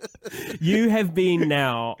 You have been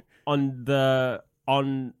now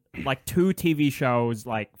on like 2 TV shows.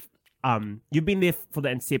 Like, you've been there for the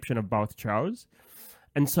inception of both shows,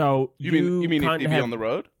 and so You mean kind if of be have, on the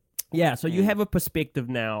road? yeah. So you have a perspective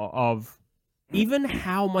now of even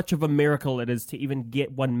how much of a miracle it is to even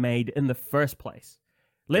get one made in the first place.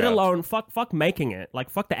 Let Yeah. alone fuck making it, like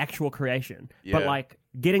fuck the actual creation, but Yeah. like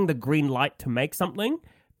getting the green light to make something,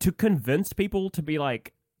 to convince people to be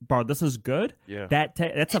like, bro, this is good. Yeah. That's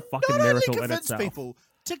a fucking Not only miracle in convince itself. people,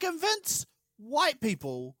 to convince white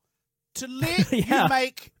people to let Yeah. you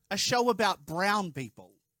make a show about brown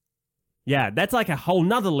people. Yeah, that's like a whole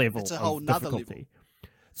nother level. It's a whole of nother difficulty. At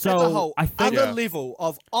the So whole I think. other level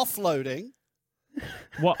of offloading,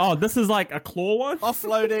 Well, oh, this is like a claw one.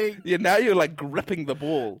 offloading, Yeah, now you're like gripping the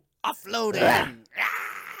ball. offloading.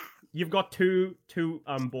 You've got two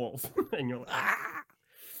balls, and you're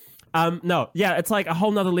like, no, yeah, it's like a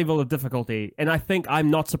whole nother level of difficulty, and I think I'm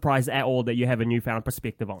not surprised at all that you have a newfound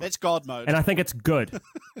perspective on it, It's God mode. and I think it's good.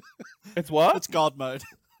 It's what? It's God mode.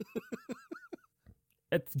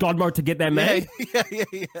 It's God mode to get that Yeah, made.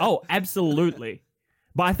 yeah. Oh, absolutely.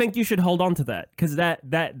 But I think you should hold on to that because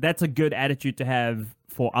that's a good attitude to have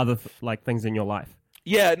for other like things in your life.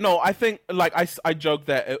 Yeah, no, I think like I joke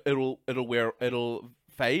that it'll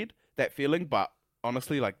fade that feeling, but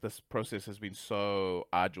honestly, like this process has been so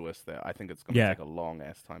arduous that I think it's gonna take a long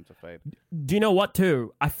ass time to fade. Do you know what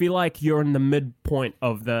too? I feel like you're in the midpoint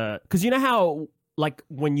of because you know how like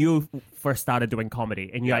when you first started doing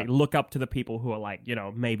comedy and you like look up to the people who are like, you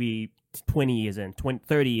know, maybe 20 years in,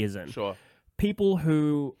 30 years in. Sure. People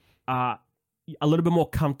who are a little bit more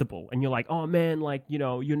comfortable and you're like, oh man, like, you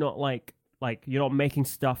know, you're not like you're not making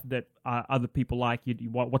stuff that other people like.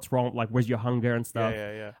 What's wrong? Like, where's your hunger and stuff?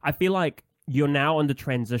 Yeah. I feel like you're now in the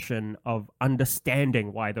transition of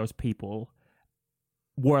understanding why those people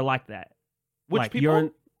were like that. Which like, people? You're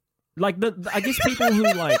in, like I guess people who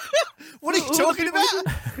like. What are you talking about?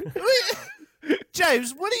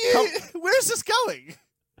 James, where is this going?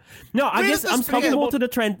 No, I Where guess does I'm this comfortable begin?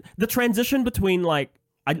 to the transition between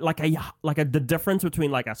the difference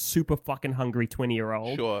between like a super fucking hungry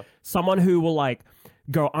 20-year-old, Sure. someone who will like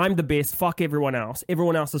go, I'm the best, fuck everyone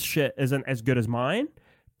else's shit isn't as good as mine,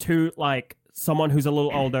 to like someone who's a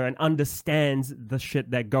little older and understands the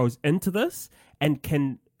shit that goes into this and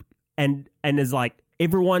can and is like,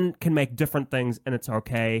 everyone can make different things and it's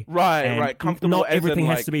okay. Right, And right. Comfortable not as in, everything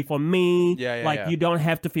has like- to be for me. Yeah, like yeah. you don't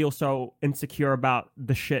have to feel so insecure about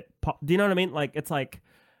the shit. Do you know what I mean? Like it's like,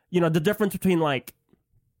 you know, the difference between like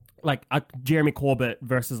a Jeremy Corbett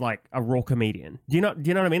versus like a raw comedian. Do you know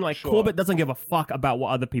what I mean? Like Sure. Corbett doesn't give a fuck about what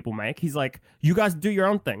other people make. He's like, you guys do your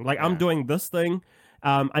own thing. Like I'm doing this thing,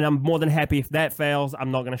 and I'm more than happy if that fails. I'm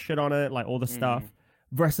not gonna shit on it. Like all this stuff.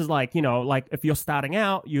 Versus like, you know, like if you're starting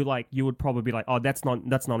out, you would probably be like, oh, that's not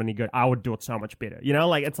any good. I would do it so much better. You know,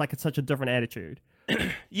 like it's it's such a different attitude.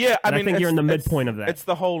 Yeah, I And mean, I think you're in the it's- midpoint of that. It's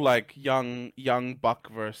the whole like young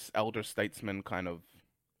buck versus elder statesman kind of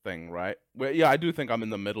thing, right? Where I do think I'm in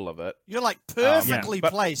the middle of it. You're like perfectly Yeah,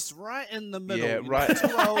 but- placed right in the middle. Yeah, You're right. not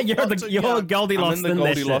too old, you're not too you're young. Goldilocks I'm in in the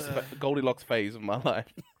that shit. Goldilocks phase of my life.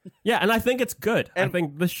 Yeah, and I think it's good. I And-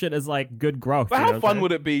 think this shit is like good growth. But you know how what I'm fun saying?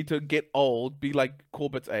 would it be to get old, be like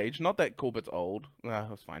Corbett's age? Not that Corbett's old. Nah,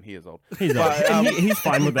 that's fine. He is old. He's, But, and he's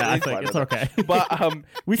fine with that. I he's think fine it's with okay. But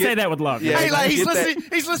we get- say that with love. Yeah, Hey, like he's get that- listening.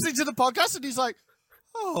 He's listening to the podcast and he's like,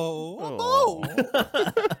 "Oh, I'm old."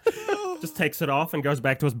 Just takes it off and goes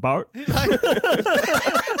back to his boat.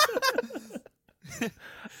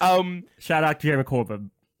 Shout out to Jeremy Corbyn.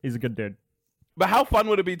 He's a good dude. But how fun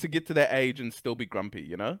would it be to get to that age and still be grumpy?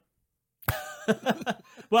 You know?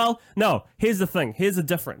 Well, no. Here's the thing. Here's the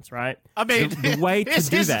difference, right? I mean, the way to here's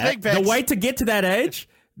do the that, thing, the Bex. way to get to that age,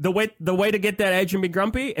 the way to get that age and be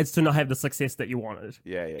grumpy is to not have the success that you wanted.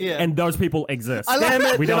 Yeah. Yeah. And those people exist. I love Damn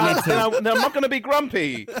it! We don't need to. I'm not going to be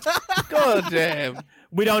grumpy. God damn.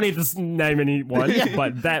 We don't need to name anyone,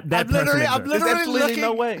 but that I'm person literally, exists. I'm literally absolutely looking.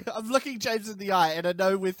 no way. I'm looking James in the eye, and I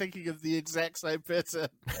know we're thinking of the exact same person.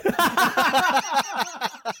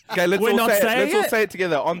 Okay, let's We're all not say it. saying Let's all it? say it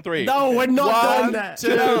together on three. No, we're not One, doing that.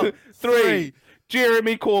 two, three.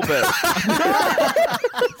 Jeremy Corbett.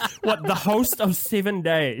 What, the host of 7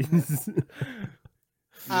 Days?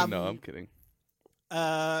 No, I'm kidding.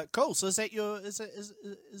 Cool. So is that your? Is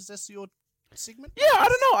this your segment? Yeah, I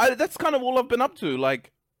don't know. That's kind of all I've been up to.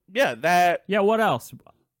 Like, yeah, that Yeah, what else?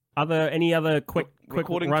 Any other quick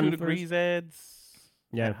recording run 2 degrees ads.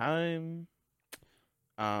 Yeah. At home.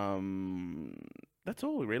 That's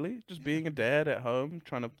all really. Just being a dad at home,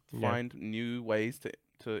 trying to find new ways to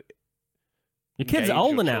Your kids are engage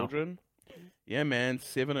older your now. children. Yeah, man,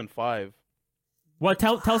 7 and 5. Well,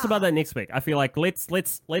 tell us about that next week. I feel like let's Yeah,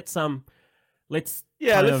 kind let's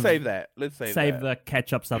of save that. Let's save that. the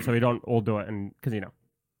catch up stuff so we don't all do it, and because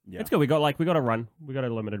Yeah. it's good. We got a run. We got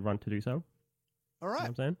a limited run to do so. All You know right. what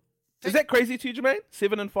I'm saying? Is that crazy to you, Jermaine?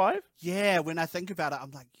 7 and 5? Yeah. When I think about it,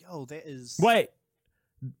 I'm like, yo, that is. Wait,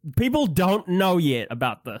 people don't know yet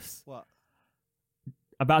about this, What?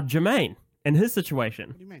 about Jermaine and his situation.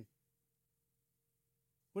 What do you mean?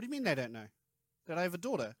 What do you mean they don't know? That I have a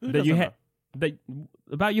daughter? That you had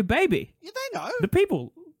about your baby. Yeah, they know. The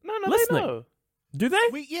people. No, Listening. they know. Do they?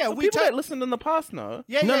 We People that listened in the past know.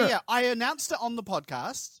 Yeah. I announced it on the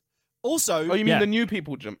podcast. Also, Oh, you mean Yeah. the new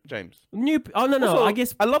people, James? Oh no. Also, I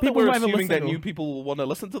guess I love that people we're who haven't assuming that listened new people will want to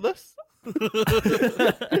listen to this.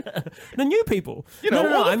 the new people. You know,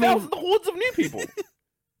 no. all the I mean, thousands, the hordes of new people.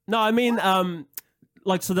 no. I mean,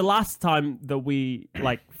 like, so the last time that we,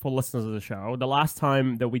 like, for listeners of the show, the last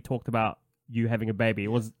time that we talked about you having a baby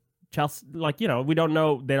was Chelsea. Like, you know, we don't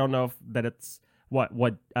know. They don't know that it's what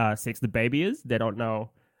sex the baby is. They don't know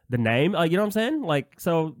the name. You know what I'm saying? Like,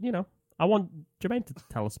 so, you know, I want Jermaine to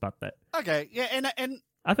tell us about that. okay, yeah, and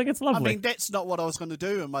I think it's I lovely. mean that's not what I was going to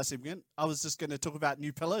do in my segment. I was just going to talk about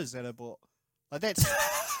new pillows that I bought. Like that's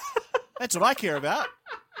that's what I care about.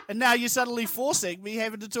 And now you're suddenly forcing me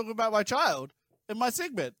having to talk about my child in my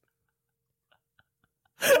segment.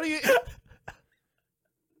 What are you?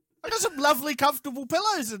 I got some lovely, comfortable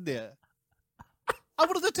pillows in there. I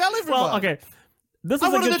wanted to tell everyone. Well, okay. This I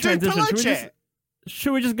is a wanted good to do transition. pillow Should we, chat.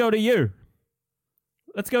 should we just go to you?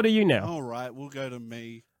 Let's go to you now. All right, we'll go to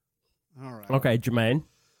me. All right. Okay, Jermaine.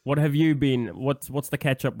 What have you been? What's the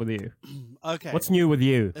catch up with you? Okay. What's new with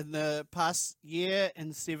you? In the past year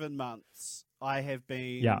and 7 months, I have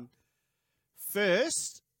been. Yeah.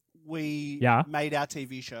 First, we Yeah. made our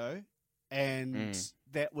TV show, and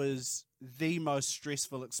that was the most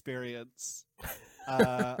stressful experience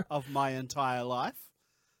of my entire life.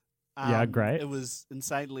 Yeah, great. It was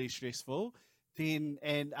insanely stressful.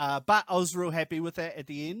 But I was real happy with it at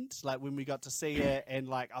the end. Like when we got to see it, and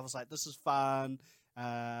like I was like, "This is fun."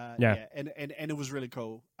 And it was really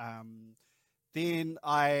cool. Then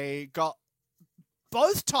I got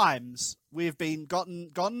both times we've been gotten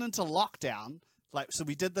into lockdown. Like so,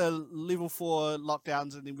 we did the level 4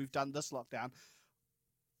 lockdowns, and then we've done this lockdown.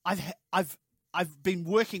 I've been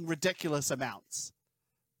working ridiculous amounts.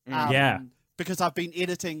 Because I've been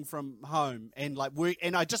editing from home and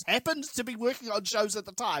and I just happened to be working on shows at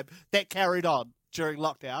the time that carried on during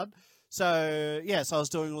lockdown. So so I was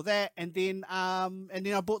doing all that, and then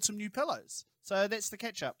I bought some new pillows. So that's the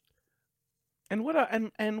catch up. And what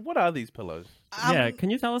are these pillows?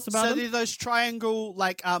 Can you tell us about So them? they're those triangle,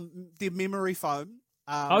 they're memory foam.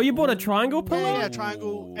 You bought a triangle pillow? Yeah,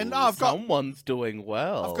 triangle. And I've got someone's doing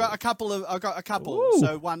well. I've got a couple. Ooh.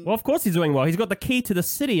 So one. Well, of course he's doing well. He's got the key to the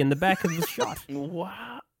city in the back of the shot.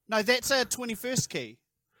 Wow. No, that's a 21st key.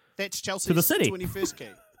 That's Chelsea's To the city. 21st key.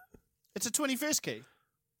 It's a 21st key.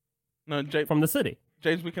 No, James. From the city.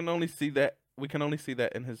 James, we can only see that. We can only see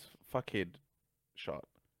that in his fuckhead shot.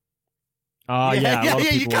 Oh, yeah. A lot of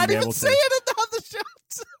people You won't can't be even able see to. it in the other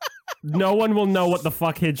shots. No one will know what the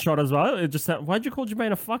fuckhead shot as well. It just why'd you call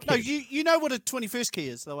Jermaine a fuckhead? No, you know what a 21st key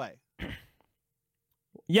is, the way.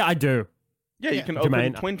 Yeah, I do. Yeah, you can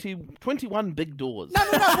Jermaine. open 21 big doors. No,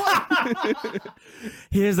 what?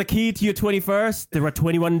 Here's the key to your 21st. There are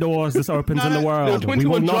 21 doors this opens in the There are world. We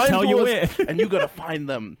will 21 not giant tell you where. doors, and you gotta find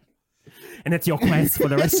them. And it's your quest for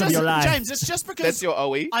the rest of your life. James, it's just because That's your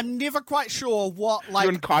OE. I'm never quite sure what, You're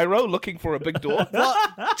in Cairo looking for a big door.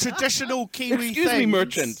 what traditional Kiwi Excuse me, things-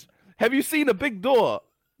 merchant. Have you seen a big door?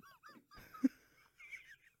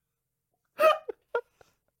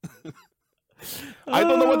 I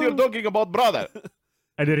don't know what you're talking about, brother.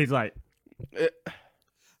 And then he's like,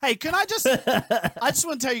 Hey, can I just... I just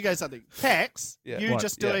want to tell you guys something. Pax, Yeah. you What?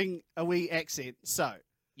 just doing a wee accent. So,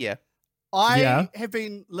 Yeah. I have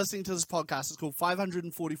been listening to this podcast. It's called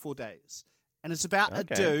 544 Days. And it's about a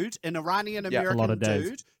Okay. dude, an Iranian-American A lot of days.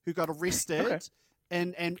 dude who got arrested.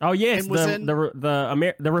 And oh yes, and was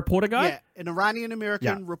the reporter guy. Yeah, an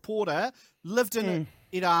Iranian-American reporter, lived in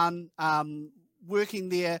Iran, working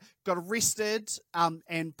there, got arrested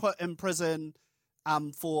and put in prison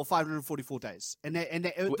for 544 days.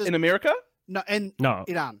 In America? No, in No.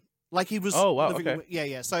 Iran. Like he was Oh, wow, living okay.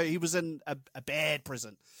 yeah. So he was in a bad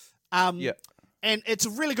prison. Yeah. And it's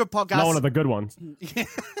a really good podcast. Not one of the good ones.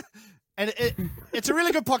 And it's a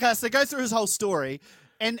really good podcast. They go through his whole story.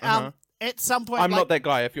 And at some point... I'm not that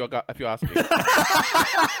guy if you ask me.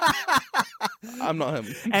 I'm not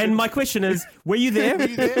him. And my question is, were you there? Are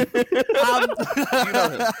you there? You know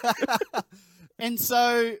him. And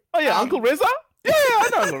so... Oh yeah, Uncle Reza? Yeah, I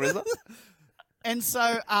know Uncle Reza. And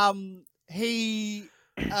so he...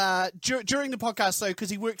 during the podcast, so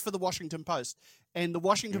because he worked for the Washington Post, and the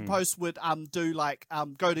Washington Post would do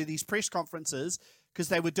go to these press conferences because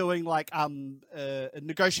they were doing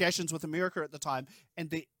negotiations with America at the time, and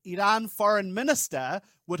the Iran foreign minister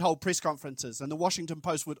would hold press conferences, and the Washington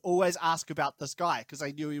Post would always ask about this guy because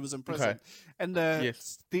they knew he was in prison. Okay. And the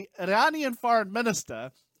Iranian foreign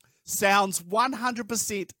minister sounds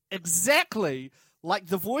 100% exactly like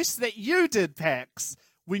the voice that you did, Pax,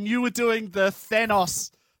 when you were doing the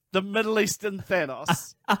Middle Eastern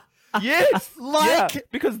Thanos. Yes, Like- yeah,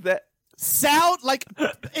 because that. Sound like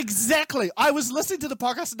exactly. I was listening to the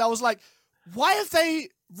podcast and I was like, why have they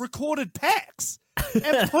recorded Pax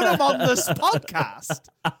and put him on this podcast?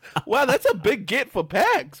 Wow, that's a big get for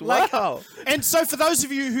PAX. Like- Wow. And so, for those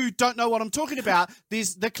of you who don't know what I'm talking about,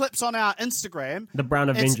 there's the clips on our Instagram. The Brown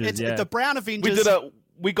Avengers, It's yeah. the Brown Avengers.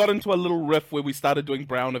 We got into a little riff where we started doing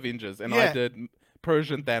Brown Avengers, and Yeah. I did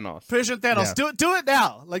Persian Thanos. Persian Thanos. Yeah. Do it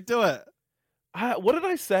now. Like, do it. What did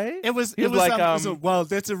I say? It was. He It was like, it was a, wow,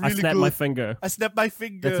 that's a I really snapped good. my finger. I snapped my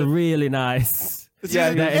finger. That's really nice. It's Yeah,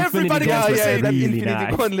 really- that everybody Infinity got Gauntlet to say is that. really Infinity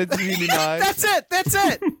nice. Gauntlet's really nice. That's it. That's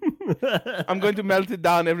it. I'm going to melt it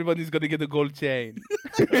down. Everybody's going to get a gold chain.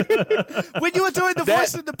 When you were doing the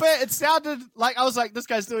voice in the bit, it sounded like I was like, this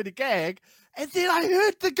guy's doing a gag. And then I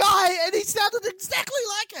heard the guy, and he sounded exactly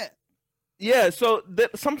like it. Yeah, so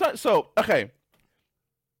sometimes, okay.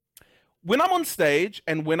 When I'm on stage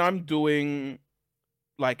and when I'm doing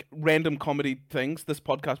like random comedy things, this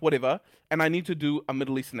podcast, whatever, and I need to do a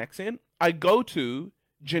Middle Eastern accent, I go to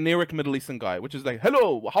generic Middle Eastern guy, which is like,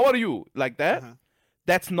 hello, how are you? Like that. Uh-huh.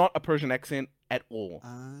 That's not a Persian accent at all.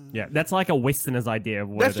 Yeah, that's like a Westerner's idea of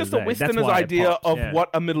what That's it just is, a eh? Westerner's That's why it idea pops, of yeah. what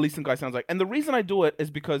a Middle Eastern guy sounds like. And the reason I do it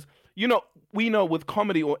is because, we know with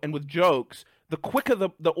comedy and with jokes, the quicker the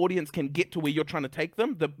audience can get to where you're trying to take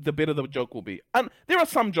them, the better the joke will be. And there are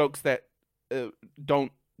some jokes that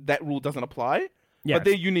that rule doesn't apply, Yes. but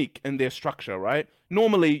they're unique in their structure, right?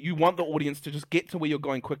 Normally, you want the audience to just get to where you're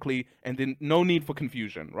going quickly and then no need for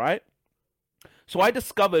confusion, right? So I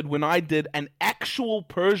discovered when I did an actual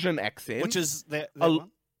Persian accent, Which is that a-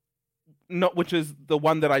 one? which is the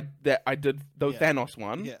one that I did, the Yeah. Thanos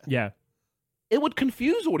one, Yeah. Yeah. it would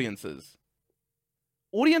confuse audiences.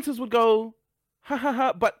 Audiences would go, ha ha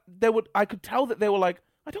ha, but I could tell that they were like,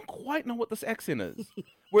 I don't quite know what this accent is.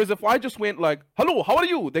 Whereas if I just went like, hello, how are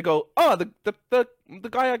you? They go, oh, the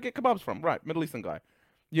guy I get kebabs from, right, Middle Eastern guy,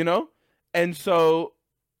 And so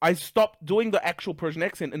I stopped doing the actual Persian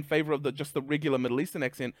accent in favor of just the regular Middle Eastern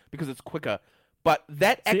accent because it's quicker. But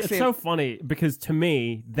that See, accent, it's so funny because to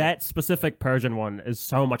me, that specific Persian one is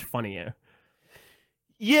so much funnier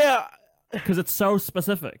yeah, because it's so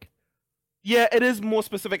specific. yeah, it is more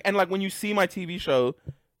specific. And like when you see my TV show,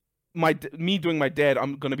 me doing my dad,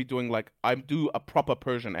 I'm gonna be doing like I do a proper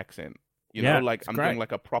Persian accent. Yeah, like it's I'm great. doing like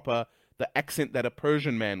the accent that a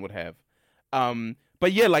Persian man would have.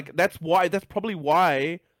 But yeah, like that's probably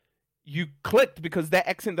why you clicked, because that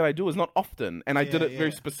accent that I do is not often, and I did it very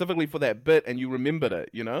yeah. specifically for that bit, and you remembered it,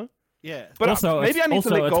 Yeah. But Also, maybe I need to also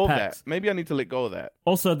let it's go of Pax. that. Maybe I need to let go of that.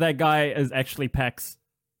 Also, that guy is actually Pax.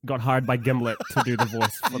 Got hired by Gimlet to do the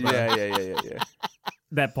voice for Yeah.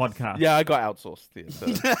 that podcast. Yeah, I got outsourced. Yeah, so.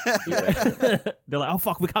 They're like, oh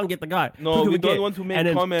fuck, we can't get the guy. No, Who can we get? don't want to make And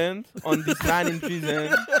then- comment on this man in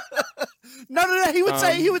prison. No. He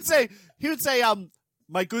would say,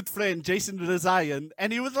 my good friend Jason Rezayan,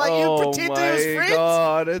 and he was like, you Oh pretend to his my friends.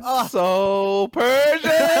 god, it's Oh. so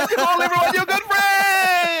Persian! Call everyone your good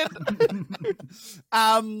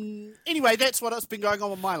friend! Anyway, that's what's been going on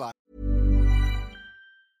with my life.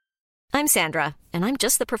 I'm Sandra, and I'm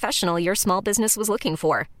just the professional your small business was looking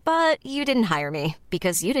for. But you didn't hire me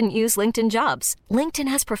because you didn't use LinkedIn Jobs. LinkedIn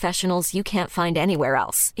has professionals you can't find anywhere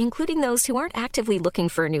else, including those who aren't actively looking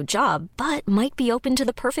for a new job, but might be open to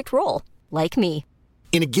the perfect role, like me.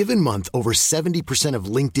 In a given month, over 70% of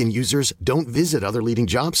LinkedIn users don't visit other leading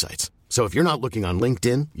job sites. So if you're not looking on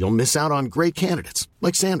LinkedIn, you'll miss out on great candidates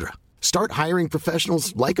like Sandra. Start hiring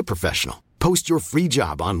professionals like a professional. Post your free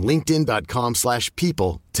job on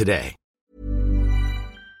linkedin.com/people today.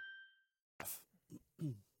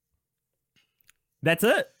 That's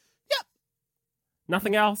it. Yep.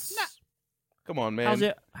 Nothing else. Nah. Come on,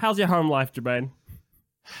 man. How's your home life, Jermaine?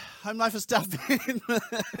 Home life is tough.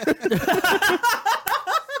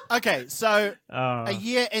 Okay, so a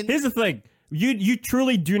year and Here's the thing. You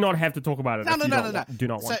truly do not have to talk about it. no, if no, you no, don't no, no. wa- Do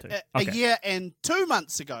not So want to. a Okay. year and 2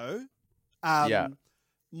 months ago,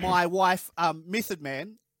 my wife, Method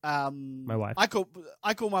Man. My wife. I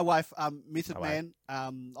call my wife Method My wife.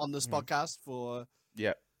 Man on this podcast for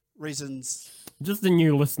Yeah. reasons Just the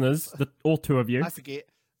new listeners, all two of you. I forget.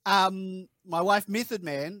 My wife, Method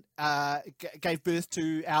Man, gave birth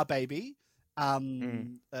to our baby,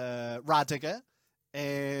 Ra Digger,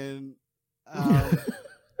 and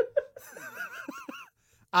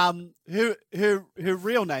her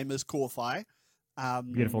real name is Corfi.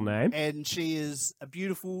 Beautiful name. And she is a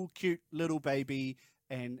beautiful, cute little baby,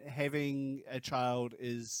 and having a child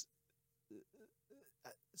is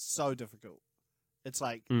so difficult. It's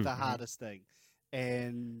like the hardest thing.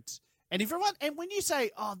 And everyone, and when you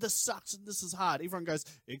say, oh, this sucks and this is hard, everyone goes,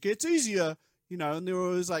 it gets easier. you know, and they're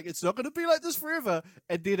always like, it's not going to be like this forever,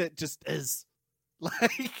 and then it just is. Like,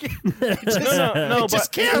 it just, no, it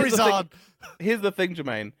just but here's carries the thing- on. Here's the thing,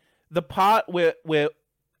 Jermaine. The part where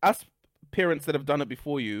us parents that have done it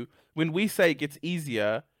before you, when we say it gets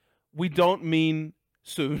easier, we don't mean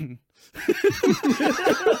soon.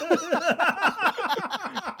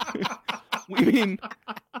 We mean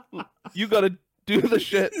you got to do the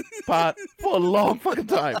shit part for a long fucking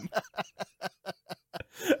time.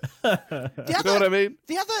 You know what I mean?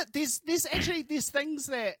 The other there's actually things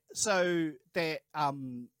that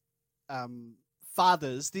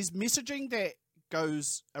fathers, there's messaging that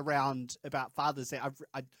goes around about fathers that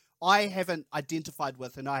I haven't identified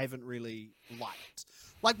with and I haven't really liked.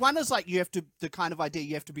 Like, one is like, the kind of idea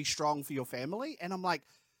you have to be strong for your family, and I'm like,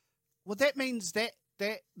 well, that means that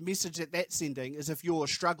message that's sending is if you're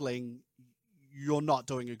struggling, you're not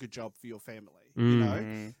doing a good job for your family, you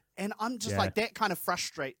know? And I'm just like, that kind of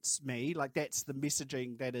frustrates me. Like, that's the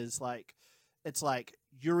messaging that is like, it's like,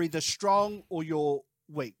 you're either strong or you're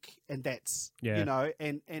weak, and that's, you know,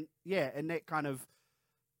 and that kind of,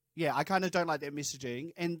 I kind of don't like that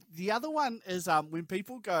messaging. And the other one is when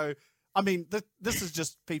people go, I mean, this is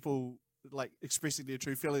just people like expressing their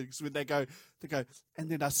true feelings when they go, and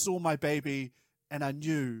then I saw my baby and I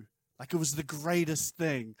knew, like, it was the greatest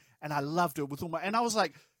thing, and I loved it with all my, and I was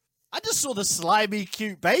like, I just saw the slimy,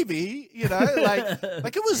 cute baby, you know,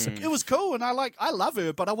 like it was cool, and I love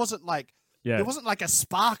her, but I wasn't like, there wasn't like a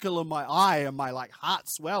sparkle in my eye and my like heart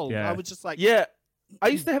swelled. I was just like, I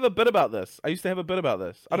used to have a bit about this. I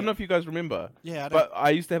don't know if you guys remember. Yeah, but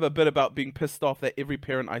I used to have a bit about being pissed off that every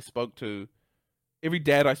parent I spoke to, every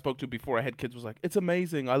dad I spoke to before I had kids was like, it's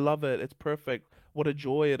amazing, I love it, it's perfect, what a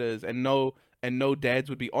joy it is, and no dads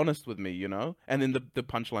would be honest with me, you know? And then the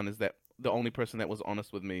punchline is that the only person that was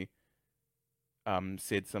honest with me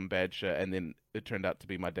said some bad shit, and then it turned out to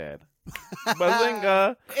be my dad.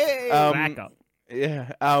 Bazinga! Back up.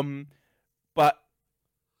 Yeah. But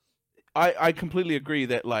I completely agree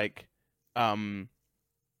that, like, I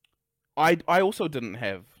also didn't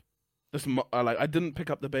have this, like, I didn't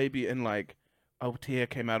pick up the baby and, like, a tear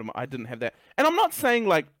came out of my, I didn't have that. And I'm not saying,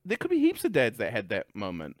 like, there could be heaps of dads that had that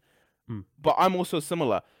moment, but I'm also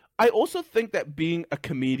similar. I also think that being a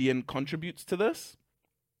comedian contributes to this.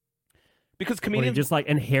 Because comedians, just like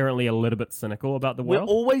inherently a little bit cynical about the world.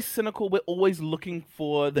 We're always cynical. We're always looking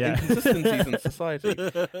for the inconsistencies in society.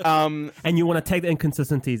 And you want to take the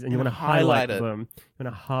inconsistencies and you want to highlight it. them. You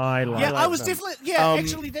want to highlight. Yeah, I was them. definitely. Yeah,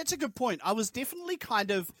 actually, that's a good point. I was definitely kind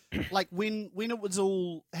of like when it was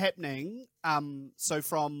all happening. So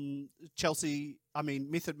from Chelsea, I mean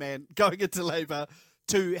Method Man going into labour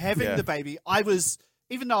to having the baby, I was.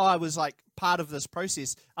 Even though I was like part of this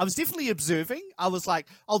process, I was definitely observing. I was like,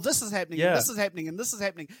 oh, this is happening, and this is happening, and this is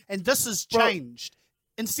happening, and this has changed.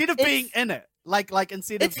 Instead of being in it, like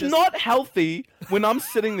instead of it's not healthy when I'm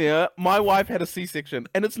sitting there. My wife had a C-section,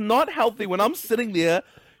 and it's not healthy when I'm sitting there.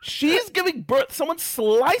 She's giving birth. Someone's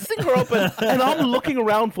slicing her open, and I'm looking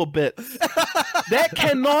around for bits. That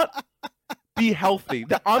cannot be healthy.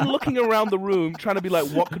 That I'm looking around the room trying to be like,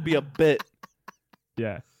 what could be a bit?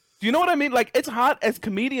 Yeah. Do you know what I mean? Like, it's hard as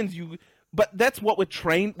comedians, but that's what we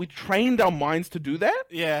trained our minds to do that.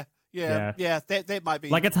 Yeah. That might be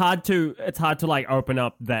like it's hard to like open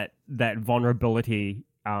up that vulnerability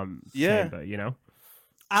chamber, you know.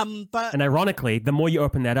 But and ironically, the more you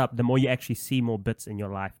open that up, the more you actually see more bits in your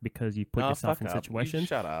life because you put yourself in situations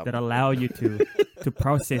that allow you to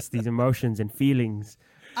process these emotions and feelings.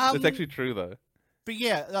 It's actually true though. But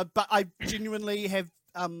yeah, but I genuinely have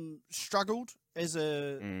struggled as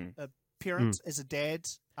a parent, as a dad.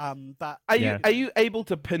 But are you able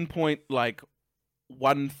to pinpoint like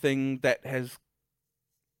one thing that has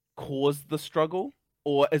caused the struggle,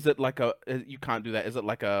 or is it like you can't do that? Is it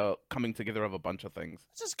like a coming together of a bunch of things?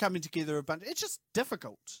 It's just coming together a bunch. It's just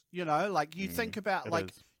difficult, you know. Like you think about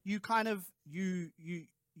like is. You kind of you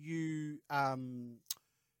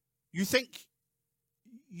think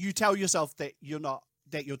you tell yourself that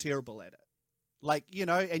you're terrible at it. Like, you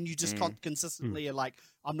know, and you just consistently are like,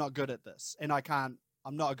 I'm not good at this, and I'm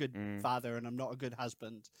not a good father, and I'm not a good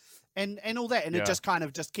husband, and all that, and it just kind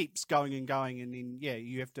of just keeps going and going, and then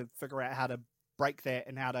you have to figure out how to break that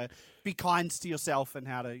and how to be kind to yourself and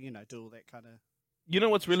how to, you know, do all that kind of. You know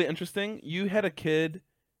what's really interesting? You had a kid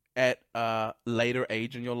at a later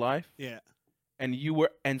age in your life,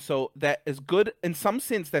 and so that is good in some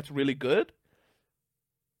sense. That's really good.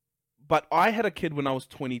 But I had a kid when I was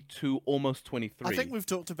 22, almost 23. I think we've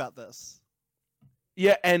talked about this.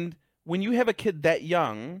 Yeah, and when you have a kid that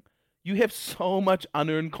young, you have so much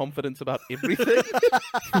unearned confidence about everything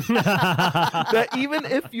that even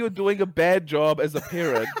if you're doing a bad job as a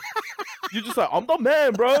parent, You're just like, I'm the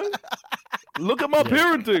man, bro. Look at my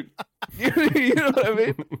parenting. You know what I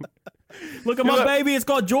mean? Look at my baby, it's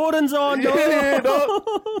got Jordans on, dog. Yeah, dog.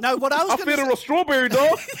 No, what I was I going fed to her a strawberry,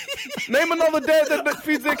 dog. Name another dad that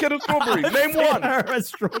feeds their kid a strawberry. Name one. A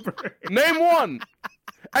strawberry. Name one.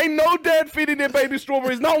 Ain't no dad feeding their baby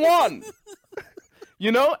strawberries. Not one.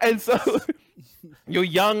 You know? And so you're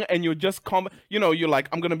young and you're just you're like,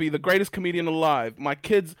 I'm going to be the greatest comedian alive. My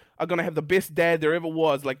kids are going to have the best dad there ever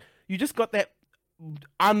was. Like, you just got that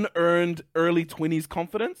unearned early 20s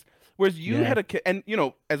confidence. Whereas you had a kid, and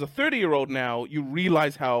as a 30-year-old now, you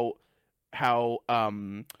realize how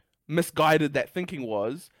misguided that thinking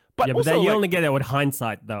was. But also, you only get it with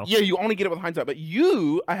hindsight, though. Yeah, you only get it with hindsight. But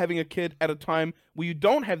you are having a kid at a time where you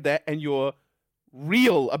don't have that, and you're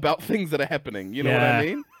real about things that are happening. You know what I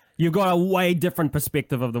mean? You've got a way different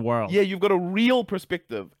perspective of the world. Yeah, you've got a real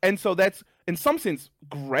perspective, and so that's in some sense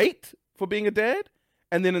great for being a dad,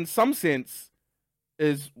 and then in some sense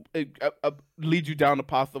leads you down a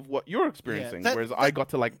path of what you're experiencing, whereas I got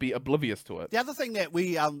to like be oblivious to it. The other thing that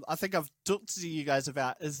we I think I've talked to you guys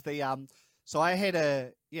about is the so I had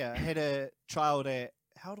a child at,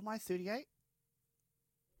 how old am I, 38?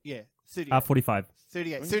 Yeah, 38. 45.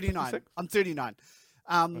 38, 39. 56? I'm 39.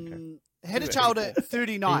 Okay. Had a child at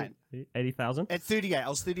 39. 80,000? At 38. I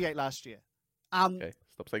was 38 last year. Okay,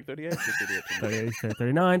 stop saying 38. 38,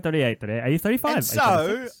 39, 38, 38. Are you 35? And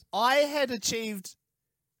so I had achieved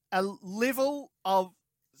a level of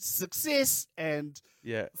success and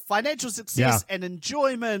financial success and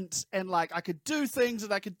enjoyment, and like I could do things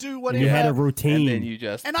and I could do whatever. You had a routine. And then you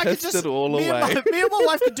just and I could pissed just it all me away. And me and my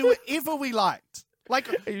wife could do whatever we liked. Like,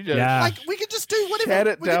 like we could just do whatever. Shat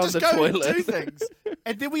it we down could just the go toilet. and do things.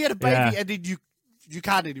 And then we had a baby, and then you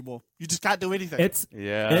can't anymore. You just can't do anything. It's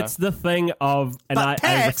the thing of, and but I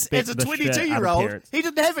Pat, respect as a the shit out of 22-year-old, parents. he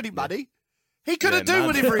didn't have any money. He couldn't do none.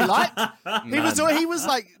 whatever he liked. He was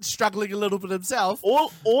like struggling a little bit himself.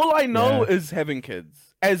 All I know is having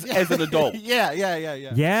kids as an adult. Yeah.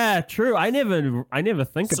 Yeah, true. I never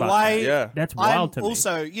think So about that. Yeah. That's wild to me.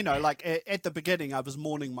 Also, like at the beginning, I was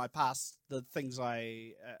mourning my past, the things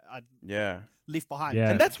I left behind.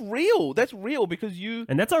 Yeah. And that's real. That's real because you.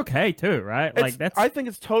 And that's okay too, right? Like that's. I think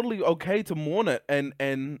it's totally okay to mourn it, and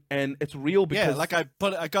it's real because like I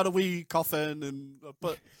got a wee coffin and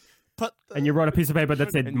put. And you wrote a piece of paper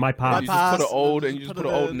that said "my past." You just put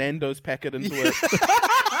an old Nando's packet into it.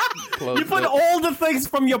 You put all the things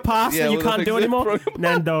from your past that you can't do anymore.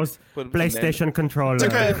 Nando's PlayStation controller.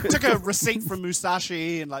 Took a receipt from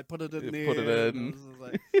Musashi and like put it in there. Put it in.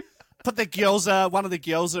 Put the gyoza, one of the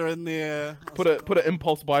gyoza in there. Put an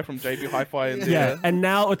impulse buy from JB Hi-Fi in there. Yeah, and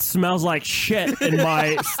now it smells like shit in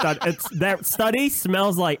my study. That study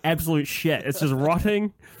smells like absolute shit. It's just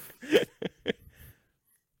rotting.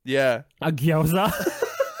 Yeah. A gyoza.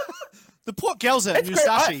 The poor gyoza at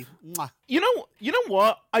Musashi. You know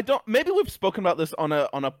what? I don't. Maybe we've spoken about this on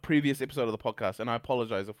a previous episode of the podcast, and I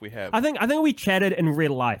apologize if we have. I think we chatted in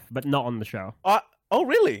real life, but not on the show. Oh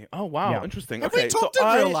really? Oh wow, Yeah. interesting. Have Okay, we talked so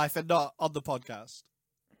in real life and not on the podcast?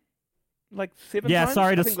 Like 7 Yeah, times?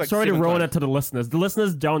 sorry I think like to 7 ruin times. it to the listeners. The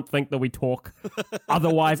listeners don't think that we talk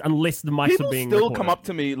otherwise, unless the mics People are being still recorded. come up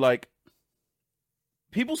to me like.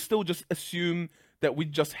 People still just assume that we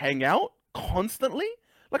just hang out constantly.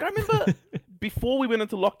 Like I remember before we went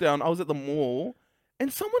into lockdown, I was at the mall,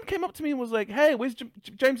 and someone came up to me and was like, "Hey, where's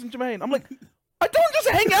James and Jermaine?" I'm like, I don't just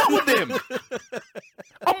hang out with them.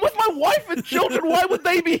 I'm with my wife and children. Why would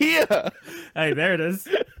they be here? Hey, there it is.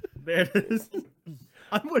 There it is.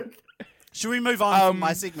 I'm with. Should we move on from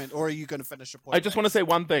my segment, or are you going to finish your point? I just want to say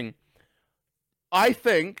one thing. I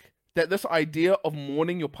think that this idea of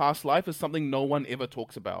mourning your past life is something no one ever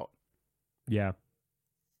talks about. Yeah.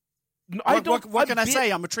 What can I say?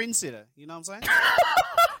 I'm a trendsetter. You know what I'm saying?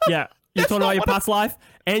 Yeah. You're talking about your past life,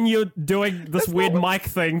 and you're doing this weird mic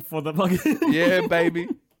thing for the fucking. Yeah, baby.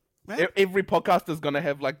 Man. Every podcast is gonna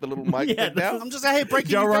have like the little mic thing now. I'm just out here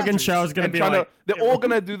breaking Joe your Rogan boundaries. show is going to And be trying like. they're all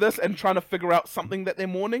gonna do this and trying to figure out something that they're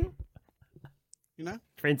mourning. You know,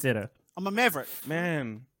 Trendsetter. I'm a maverick.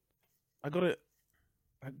 Man, I'm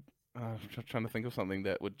trying to think of something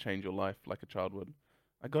that would change your life like a child would.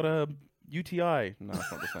 I got a UTI. No,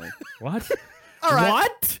 it's not the same. What? All right.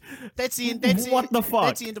 What? That's the end. What the fuck?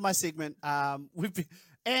 That's the end of my segment. We've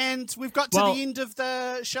got to the end of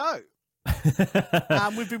the show.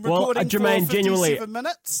 We've been Well, recording Jermaine, for 57 genuinely,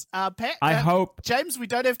 minutes. Pat, I hope James, we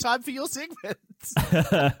don't have time for your segment.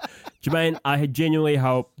 Jermaine, I genuinely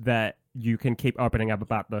hope that you can keep opening up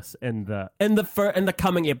about this in the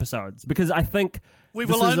coming episodes, because I think We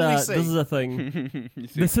this will is only a, see. This is a thing. You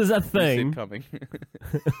see- This is a you see it thing. coming.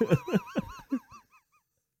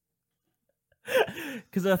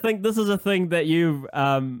 Because I think this is a thing that you've,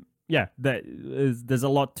 there's a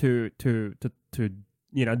lot to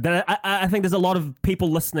I think there's a lot of people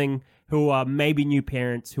listening who are maybe new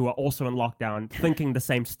parents who are also in lockdown thinking the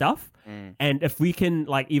same stuff. And if we can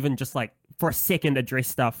even just for a second address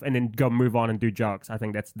stuff and then go move on and do jokes, I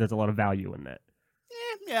think there's a lot of value in that.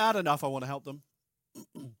 Yeah, I don't know if I want to help them.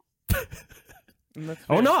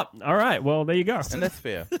 Oh, not. All right. Well, there you go. And that's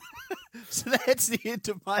fair. So that's the end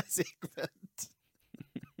of my segment.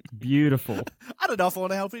 Beautiful. I don't know if I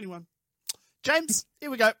want to help anyone. James,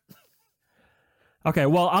 here we go. Okay,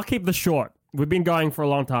 well, I'll keep this short. We've been going for a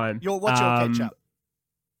long time. What's your catch-up?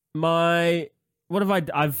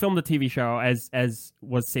 I've filmed a TV show, as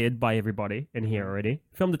was said by everybody in here already.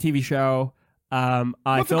 Filmed a TV show.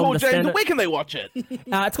 What's it called, James? Where can they watch it?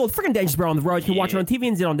 It's called Freaking Dangerous Bro on the Road. You can watch it on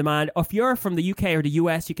TVNZ On Demand. If you're from the UK or the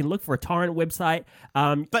US, you can look for a torrent website.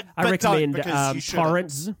 But I recommend you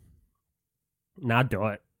torrents. Nah, do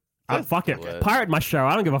it. Fuck it. Do it. Pirate my show.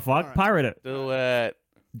 I don't give a fuck. Right. Pirate it. Do it.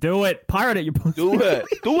 Do it. Pirate it, you pussy. Do it.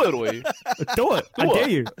 Do it, Roy. Do it. I Do dare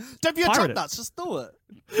it. you. Don't be a Pirate top it. nuts. Just do it.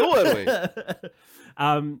 Do it,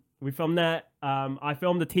 Roy. We filmed that. I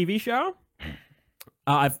filmed a TV show.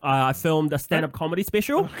 I filmed a stand-up comedy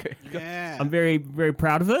special. Okay. Yeah. I'm very, very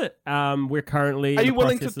proud of it. We're currently. Are in you the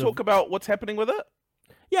willing to process talk about what's happening with it?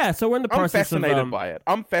 Yeah, so we're in the I'm process fascinated of. by it.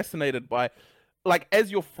 I'm fascinated by, as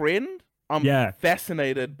your friend, I'm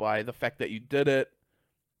fascinated by the fact that you did it.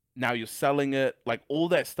 Now you're selling it. All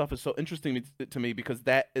that stuff is so interesting to me because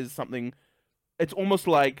that is something. It's almost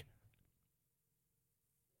like.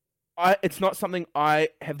 It's not something I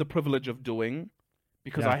have the privilege of doing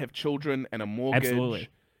because I have children and a mortgage. Absolutely.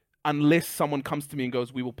 Unless someone comes to me and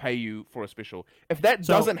goes, "We will pay you for a special." If that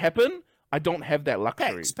doesn't happen, I don't have that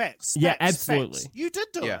luxury. Facts. Yeah, absolutely. You did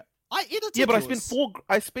do Yeah. it. I edited. Yeah, but yours.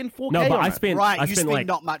 I spent 4K. No, but on I it. spent. Right, I you spent spent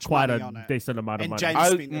not much quite money a on it. decent amount of And money. James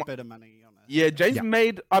spent a bit of money on it. Yeah, James Yeah.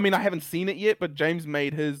 made. I mean, I haven't seen it yet, but James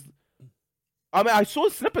made his. I mean, I saw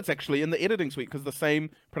snippets actually in the editing suite because the same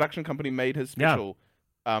production company made his special.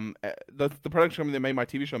 The production company that made my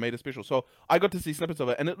TV show made a special, so I got to see snippets of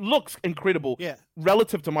it, and it looks incredible. Yeah.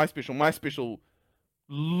 Relative to my special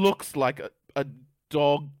looks like a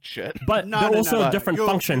dog shit. But No, they're no, also no. different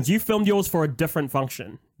functions. You filmed yours for a different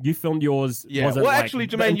function. You filmed yours. Yeah. Wasn't Well, like, actually,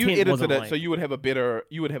 the Jermaine, you intent edited wasn't it, like- so you would have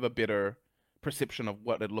a better perception of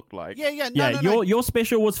what it looked like. Yeah. Your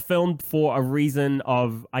special was filmed for a reason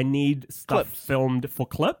of I need stuff Clips. filmed for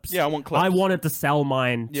clips. Yeah, I want clips. I wanted to sell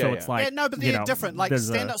mine, so Yeah, it's yeah. like Yeah, no, but they're different. Like there's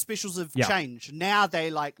a- stand-up specials have Yeah. changed. Now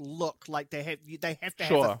they look like they have to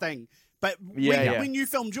Sure. have a thing. But Yeah. when you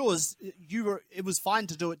filmed yours, it was fine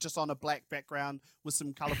to do it just on a black background with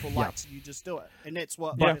some colorful lights. And you just do it, and that's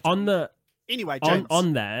what. But that's on the anyway, James.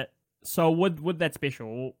 on that, so with that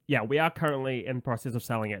special, yeah, we are currently in the process of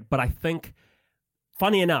selling it. But I think,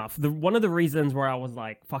 funny enough, one of the reasons where I was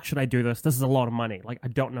like, "Fuck, should I do this? This is a lot of money. Like, I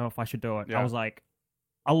don't know if I should do it." Yeah. I was like,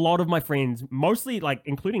 a lot of my friends, mostly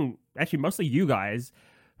including actually mostly you guys,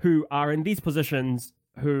 who are in these positions,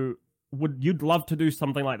 who you'd love to do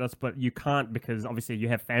something like this, but you can't because obviously you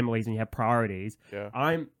have families and you have priorities. Yeah.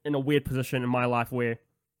 I'm in a weird position in my life where,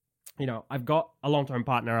 I've got a long-term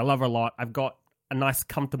partner. I love her a lot. I've got a nice,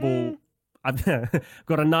 comfortable. I've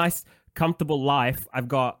got a nice, comfortable life. I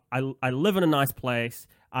live in a nice place.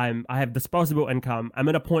 I have disposable income. I'm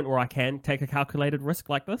at a point where I can take a calculated risk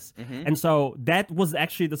like this, and so that was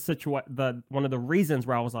actually one of the reasons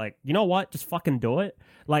where I was like, you know what, just fucking do it.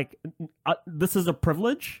 Like, this is a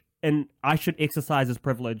privilege, and I should exercise this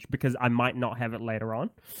privilege because I might not have it later on.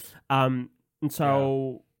 And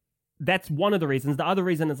so that's one of the reasons. The other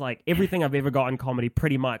reason is everything I've ever got in comedy,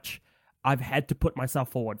 pretty much, I've had to put myself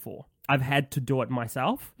forward for. I've had to do it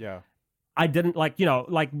myself. Yeah. I didn't my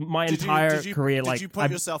entire career. Did you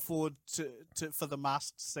put yourself forward for the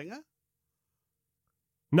Masked Singer?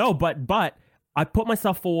 No, but I put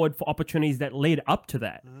myself forward for opportunities that led up to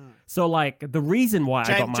that. So the reason why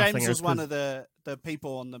I got Masked Singer James was is one of the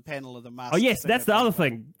people on the panel of the Masked. Oh yes, Singer that's the other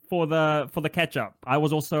thing for the Catchup. I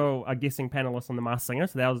was also a guessing panelist on the Masked Singer,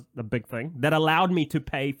 so that was the big thing that allowed me to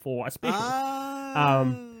pay for a special.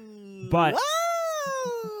 But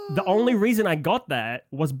the only reason I got that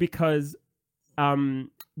was because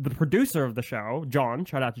the producer of the show, John,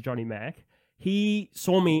 shout out to Johnny Mac, he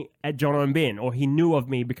saw me at John and Ben, or he knew of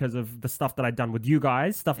me because of the stuff that I'd done with you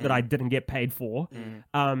guys, stuff that I didn't get paid for,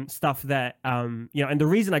 stuff that, and the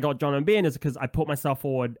reason I got John and Ben is because I put myself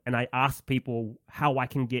forward and I asked people how I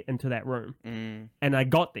can get into that room. And I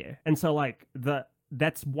got there. And so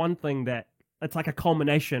that's one thing that, it's like a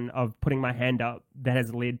culmination of putting my hand up that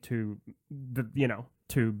has led to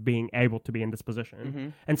to being able to be in this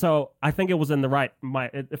position. And so I think it was in the right,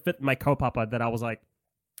 it fit my co-papa that I was like,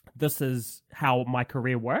 this is how my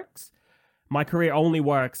career works. My career only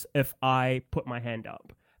works if I put my hand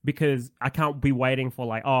up, because I can't be waiting for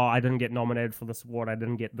like, oh, I didn't get nominated for this award, I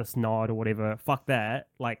didn't get this nod or whatever. Fuck that.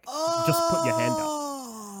 Like, just put your hand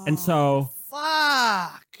up. And so...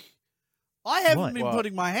 Fuck. I haven't What? been What?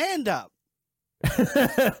 putting my hand up.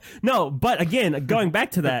 No, but again, going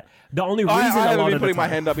back to that, the only reason I a haven't lot been of putting the my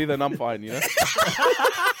time, hand up either, and I'm fine, you know?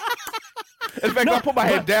 In fact, I put my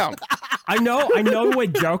head down. I know we're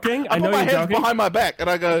joking. I I know put my you're hands joking. behind my back, and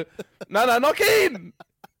I go, no, not keen.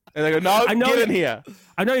 And they go, no, I know get that- in here.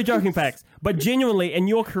 I know you're joking, Pax, but genuinely in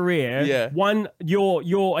your career, Yeah. one, you're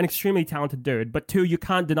an extremely talented dude, but two, you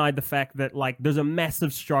can't deny the fact that like there's a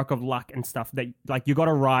massive stroke of luck and stuff that like you got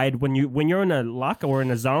to ride when you're in a luck or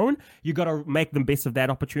in a zone, you got to make the best of that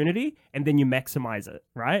opportunity and then you maximize it,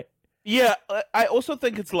 right? Yeah, I also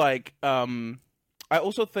think it's like,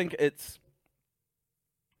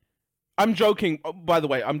 I'm joking. Oh, by the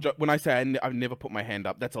way, when I say I've never put my hand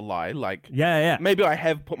up, that's a lie. Like, Yeah. maybe I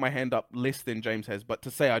have put my hand up less than James has, but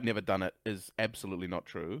to say I've never done it is absolutely not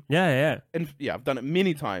true. Yeah. And yeah, I've done it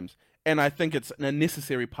many times, and I think it's a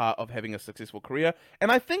necessary part of having a successful career.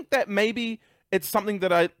 And I think that maybe it's something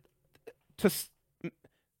that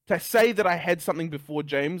to say that I had something before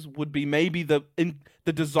James would be maybe the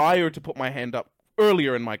desire to put my hand up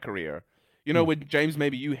earlier in my career. You know, with James,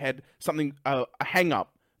 maybe you had something, a hang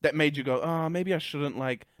up that made you go, oh, maybe I shouldn't,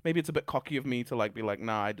 like, maybe it's a bit cocky of me to like be like,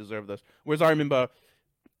 nah, I deserve this. Whereas I remember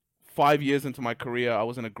 5 years into my career, I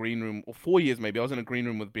was in a green room, or 4 years maybe, I was in a green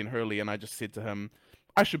room with Ben Hurley, and I just said to him,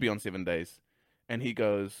 I should be on 7 Days. And he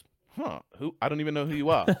goes, who? I don't even know who you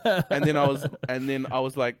are. and then I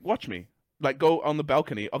was like, watch me. Like, go on the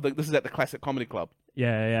balcony of this is at the Classic Comedy Club.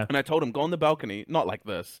 Yeah. And I told him, go on the balcony, not like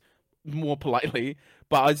this, more politely,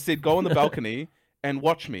 but I said, go on the balcony and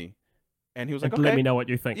watch me. And he was like, And okay. let me know what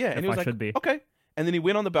you think. Yeah, if and he was I like, should be. okay. And then he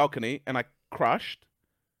went on the balcony, and I crushed.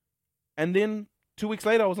 And then 2 weeks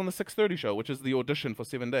later, I was on the 6:30 show, which is the audition for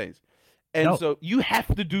 7 Days. And Dope. so you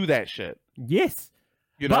have to do that shit. Yes.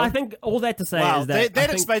 You know? But I think all that to say Wow, is that I that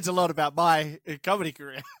think- explains a lot about my comedy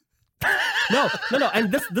career. No.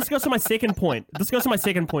 And this goes to my second point.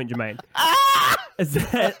 Jermaine. Is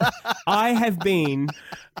that I have been...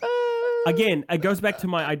 Again, it goes back to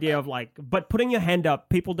my idea of like, but putting your hand up,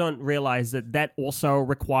 people don't realize that also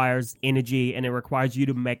requires energy and it requires you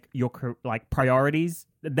to make your like priorities.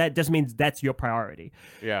 That just means that's your priority.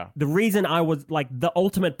 Yeah. The reason I was like, the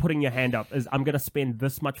ultimate putting your hand up is I'm going to spend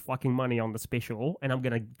this much fucking money on the special and I'm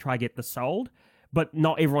going to try get this sold. But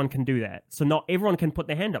not everyone can do that. So not everyone can put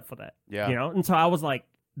their hand up for that. Yeah. You know? And so I was like,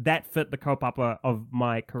 that fit the kaupapa of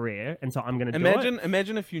my career. And so I'm going to do it.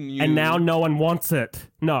 Imagine if you knew. And now no one wants it.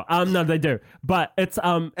 No, they do. But it's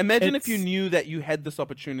Imagine it's- if you knew that you had this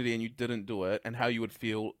opportunity and you didn't do it, and how you would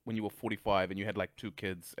feel when you were 45 and you had like 2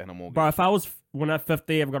 kids and a mortgage. Bro, if I was when I'm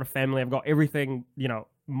 50, I've got a family, I've got everything, you know,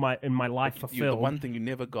 in my life the fulfilled. one thing you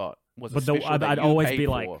never got was a But special that I'd you always paid be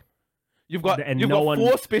for. like, You've got and you've no got one-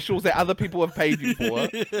 4 specials that other people have paid you for,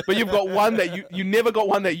 but you've got one that you never got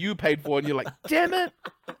one that you paid for, and you're like, damn it,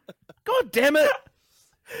 god damn it.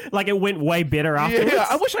 like it went way better afterwards. Yeah,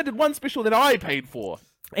 I wish I did one special that I paid for.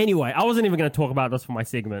 Anyway, I wasn't even going to talk about this for my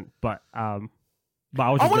segment, but I was I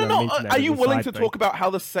just want to going to know: mention that are as you a willing side to thing. talk about how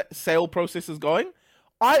the sale process is going?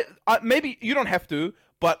 I maybe you don't have to,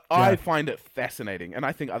 but I find it fascinating, and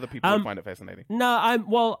I think other people would find it fascinating.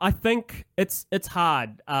 No, I think it's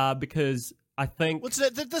hard because I think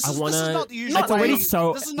This is wanna- not the usual It's way. already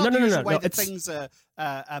so- This is not no, the usual way no, that it's- things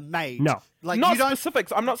are made. No. like Not you don't.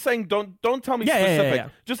 specifics. I'm not saying don't tell me Yeah, yeah, specific. yeah.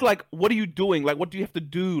 Just like, what are you doing? Like, what do you have to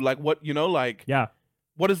do? Like, what like yeah.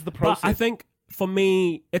 what is the But process? I think for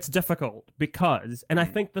me, it's difficult because, and I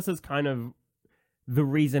think this is kind of the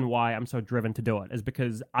reason why I'm so driven to do it, is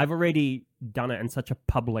because I've already done it in such a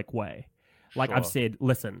public way. Like I've Sure. said,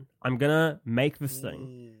 listen, I'm gonna make this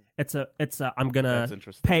thing. I'm gonna That's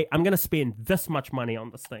interesting. pay. I'm gonna spend this much money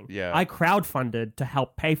on this thing. Yeah. I crowdfunded to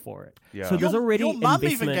help pay for it. Yeah. So there's already your mum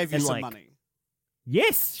even investment gave you in, some like, money.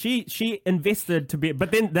 Yes, she invested to be,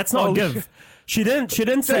 but then that's not Oh, a give. shit. She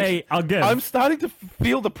didn't say I'll give. I'm starting to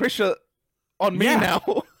feel the pressure on me Yeah.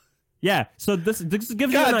 now. Yeah, so this gives you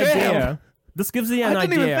God an damn. idea. This gives you an I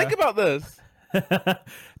didn't idea. even think about this.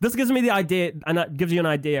 This gives me the idea, and it gives you an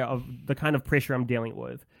idea of the kind of pressure I'm dealing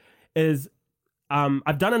with. Is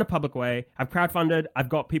I've done it in a public way. I've crowdfunded. I've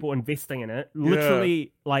got people investing in it.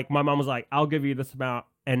 Literally, like my mom was like, "I'll give you this amount,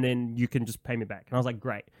 and then you can just pay me back." And I was like,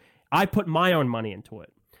 "Great." I put my own money into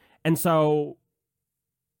it, and so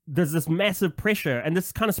there's this massive pressure, and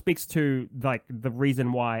this kind of speaks to like the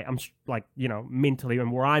reason why I'm like, you know, mentally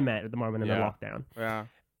and where I'm at the moment in the lockdown. Yeah.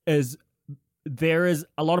 Is there is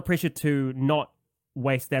a lot of pressure to not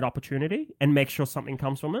waste that opportunity and make sure something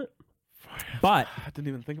comes from it. But I didn't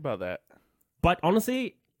even think about that. But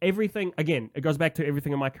honestly, everything, again, it goes back to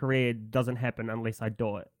everything in my career doesn't happen unless I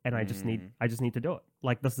do it, and I just need to do it.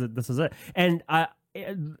 Like this is it. And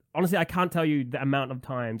honestly, I can't tell you the amount of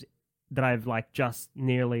times that I've like just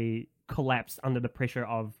nearly collapsed under the pressure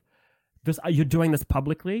of this. You're doing this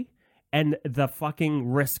publicly, and the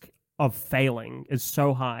fucking risk of failing is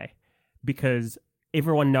so high because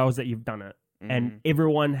everyone knows that you've done it, and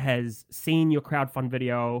everyone has seen your crowdfund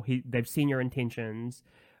video. They've seen your intentions,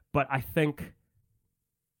 but I think,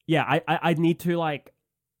 I need to like,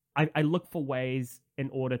 I look for ways in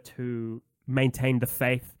order to maintain the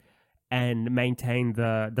faith and maintain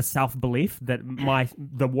the self-belief that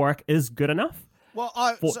the work is good enough. Well,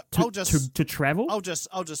 to travel. I'll just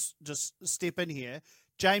step in here.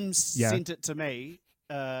 James sent it to me.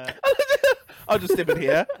 I'll just step in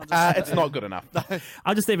here. It's not good enough.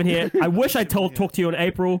 I'll just step in here. I wish I talked to you in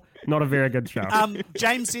April. Not a very good show.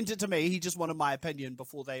 James sent it to me. He just wanted my opinion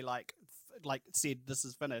before they like said this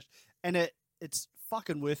is finished, and it's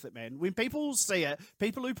fucking worth it, man. When people see it,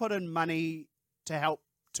 people who put in money to help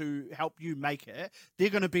you make it, they're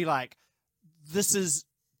going to be like, this is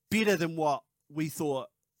better than what we thought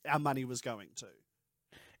our money was going to.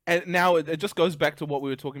 And now it just goes back to what we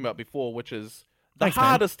were talking about before, which is the Thanks, man.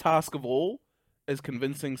 hardest task of all is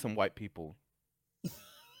convincing some white people.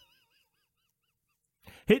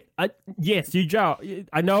 Yes, you joke.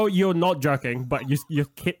 I know you're not joking, but you're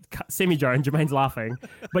semi-joking. Jermaine's laughing.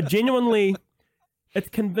 But genuinely, it's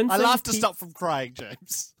convincing. I laughed to stop from crying,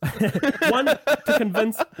 James. One, to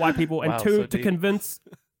convince white people, and Wow, two, so to deep. convince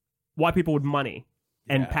white people with money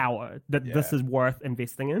and power that this is worth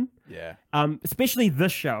investing in. Yeah. Especially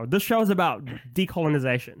this show. This show is about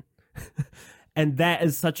decolonization. And that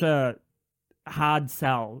is such a hard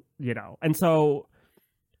sell, you know. And so,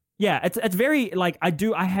 yeah, it's very, like, I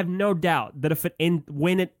have no doubt that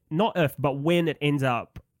when it ends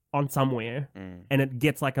up on somewhere and it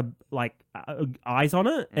gets eyes on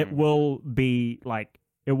it, it will be like,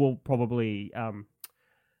 it will probably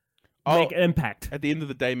make an impact. At the end of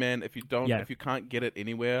the day, man, if you can't get it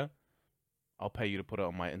anywhere, I'll pay you to put it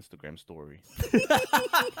on my Instagram story.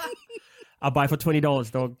 I'll buy for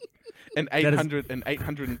 $20, dog. And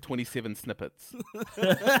 827 snippets.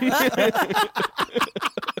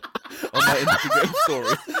 On my Instagram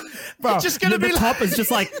story. Bro, It's just gonna be the top is just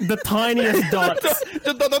like the tiniest dots.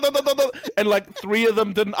 And like 3 of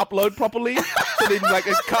them didn't upload properly. So then like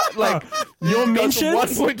it cut like Your goes from one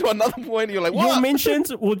mentions, point to another point and you're like, what? your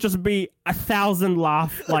mentions will just be 1,000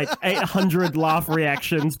 laugh, like 800 laugh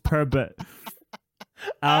reactions per bit.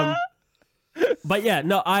 But yeah,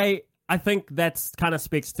 no, I think that's kind of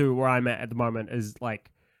speaks to where I'm at the moment, is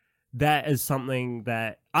like, that is something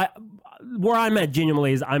that where I'm at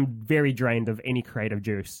genuinely is I'm very drained of any creative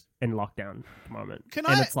juice in lockdown at the moment.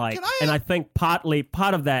 And I think part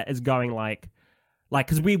of that is going like,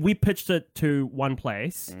 cause we pitched it to one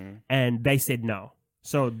place and they said no.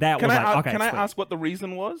 So that was okay. Can I ask what the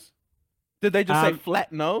reason was? Did they just say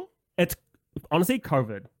flat no? It's honestly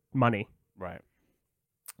COVID money. Right.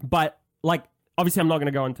 But like, obviously I'm not going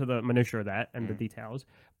to go into the minutia of that and the details,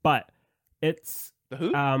 but it's The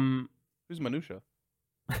who? Who's Minutia?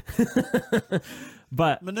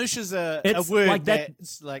 but Minutia's a It's word like that-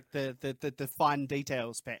 that's like the fine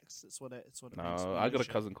details packs. It's what it means. No, I got a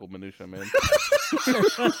cousin called Minutia, man.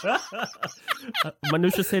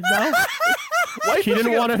 Minutia said no. Why She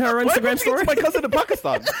didn't want it her Instagram story. My cousin in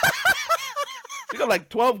Pakistan. She got like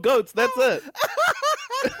 12 goats. That's it.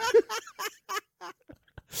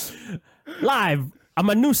 Live, a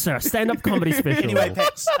Manusa stand-up comedy special. Anyway,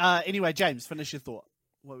 Pax. Anyway, James, finish your thought.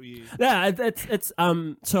 What were you? Yeah, it's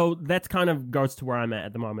so that's kind of goes to where I'm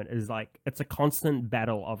at the moment, is like, it's a constant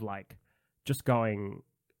battle of like just going,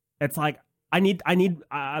 it's like I'm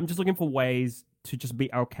just looking for ways to just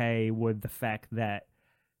be okay with the fact that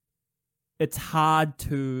it's hard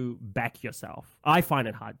to back yourself. I find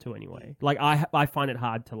it hard to anyway. Like I find it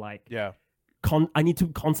hard to like, Yeah. I need to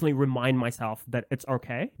constantly remind myself that it's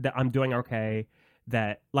okay, that I'm doing okay,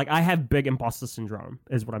 that like I have big imposter syndrome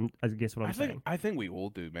is what I'm saying. I think we all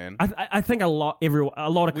do, man. I think a lot of We all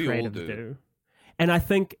creatives do. And I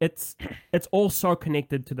think it's all so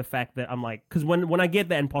connected to the fact that I'm like, because when I get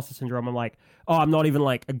that imposter syndrome, I'm like, oh, I'm not even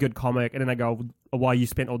like a good comic, and then I go, oh, well, you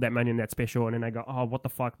spent all that money on that special, and then I go, oh, what the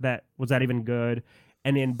fuck, was that even good?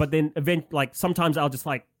 And then, but then like sometimes I'll just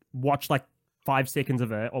like watch like 5 seconds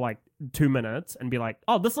of it or like 2 minutes and be like,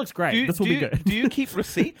 oh, this looks great. This will be good. Do you keep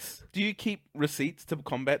receipts? Do you keep receipts to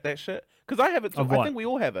combat that shit? Because I have it too. Of what? I think we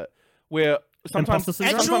all have it. Where sometimes Imposter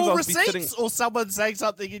syndrome? sometimes Actual I'll be sitting... receipts or someone saying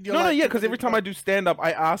something and you're No, like... yeah, because every time I do stand-up,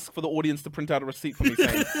 I ask for the audience to print out a receipt for me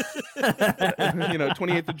saying,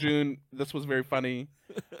 28th of June, this was very funny.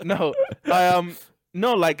 No, because,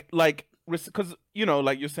 like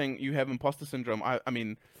you're saying you have imposter syndrome. I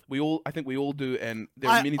mean, I think we all do, and there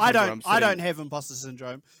are many times where I'm sitting... I don't have imposter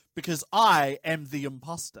syndrome because I am the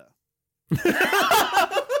imposter.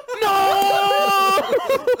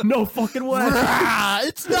 No fucking way.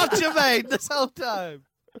 It's not Jermaine this whole time.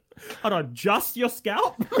 Hold on, just your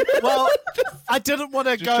scalp? Well, I didn't want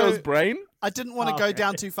to Just go. shows brain? I didn't want to go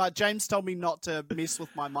down too far. James told me not to mess with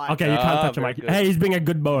my mic. Okay, you can't touch a very mic. good. Hey, he's being a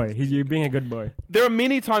good boy. You're being a good boy. There are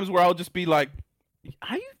many times where I'll just be like,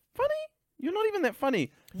 are you funny? You're not even that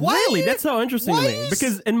funny. Really? That's so interesting to me.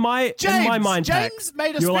 Because in my mind, James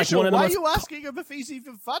made a you're like special. one of the Why are most you asking him if he's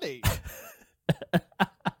even funny?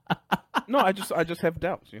 No, I just have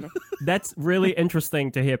doubts, That's really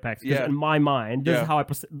interesting to hear, Pax. Because Yeah. in my mind, this Yeah. is how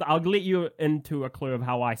I'll let you into a clue of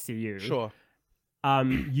how I see you. Sure.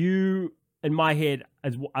 You, in my head,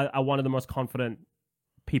 are one of the most confident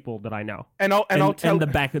people that I know. And I'll tell... And the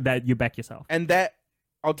back that you back yourself. And that...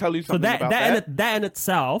 I'll tell you something about that. That in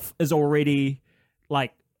itself is already,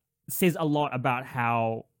 like, says a lot about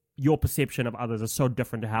how your perception of others is so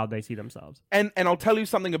different to how they see themselves. And I'll tell you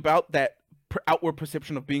something about that outward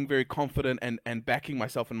perception of being very confident and backing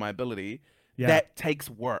myself in my ability. Yeah. That takes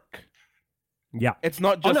work. Yeah. It's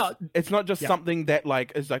not just it's not just Yeah. something that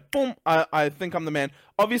like is like boom, I think I'm the man.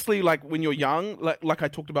 Obviously, like when you're young, like I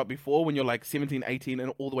talked about before, when you're like 17, 18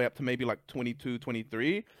 and all the way up to maybe like 22,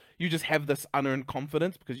 23, you just have this unearned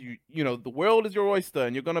confidence because you know the world is your oyster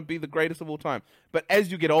and you're going to be the greatest of all time. But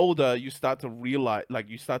as you get older, you start to realize, like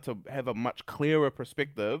you start to have a much clearer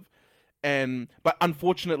perspective, but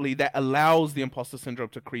unfortunately that allows the imposter syndrome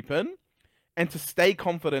to creep in, and to stay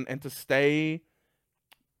confident and to stay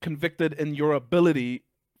convicted in your ability,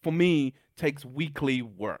 for me, takes weekly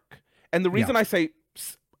work. And the reason I say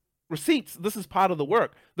receipts, this is part of the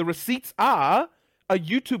work. The receipts are a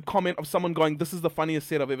YouTube comment of someone going, this is the funniest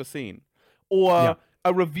set I've ever seen. Or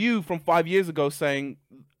a review from 5 years ago saying,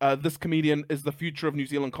 this comedian is the future of New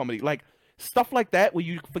Zealand comedy. Like, stuff like that where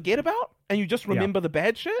you forget about and you just remember the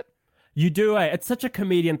bad shit. You do. It's such a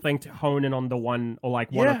comedian thing to hone in on the one or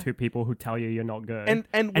two people who tell you you're not good,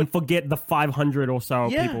 and forget the 500 or so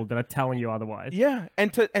people that are telling you otherwise. Yeah,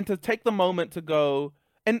 and to take the moment to go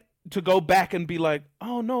back and be like,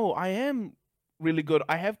 oh no, I am really good.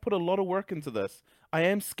 I have put a lot of work into this. I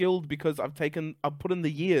am skilled because I've put in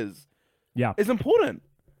the years. Yeah, it's important.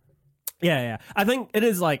 Yeah. I think it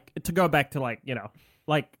is like to go back to I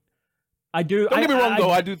do. Don't get me wrong though.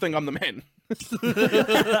 I do think I'm the man.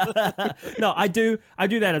 No, I do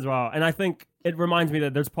that as well, and I think it reminds me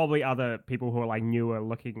that there's probably other people who are like newer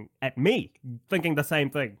looking at me thinking the same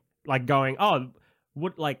thing, like going, oh,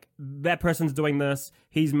 what, like that person's doing this,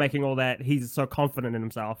 he's making all that, he's so confident in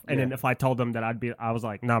himself, and then if I told them that I was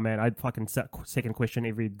like, no man, I'd fucking second question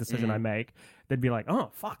every decision I make, they'd be like, oh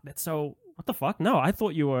fuck, that's so, what the fuck, no, I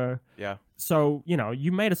thought you were so,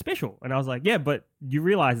 you made a special. And I was like, yeah, but you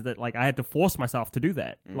realize that like I had to force myself to do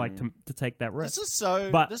that, like to take that risk.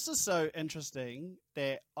 This is so interesting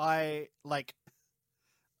that I'm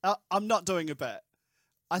not doing a bit.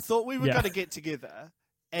 I thought we were going to get together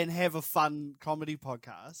and have a fun comedy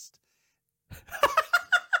podcast.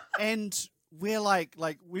 And we're like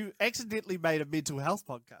we accidentally made a mental health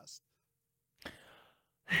podcast.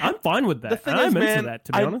 I'm fine with that. The thing I'm is, into man, that,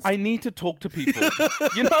 to be honest. I need to talk to people.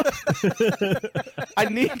 I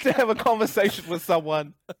need to have a conversation with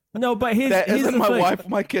someone. No, but here's isn't the my thing. wife,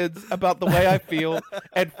 my kids, about the way I feel.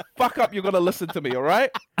 And fuck up, you're gonna listen to me, all right?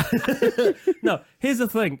 No, here's the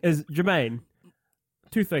thing: is Jermaine.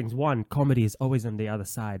 Two things. One, comedy is always on the other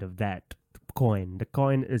side of that coin. The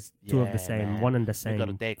coin is two of the same, man. one and the same. We go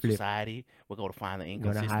to Deck flip. Society. We're going to find the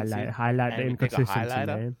We're gonna inconsistency. highlight the and we take a inconsistency, highlighter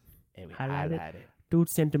man. And we Highlight highlight it. it. 2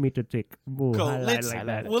 centimeter thick. Ooh, Cool. highlight Let's like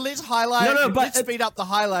that. let's highlight. No, but let's speed up the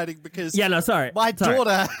highlighting because Yeah, no, sorry. my Sorry.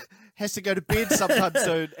 daughter has to go to bed sometime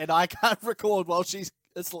soon, and I can't record while she's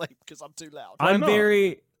asleep because I'm too loud. I'm not?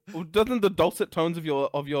 very. Well, doesn't the dulcet tones of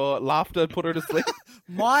your laughter put her to sleep?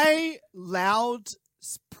 My loud,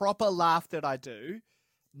 proper laugh that I do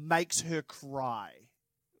makes her cry.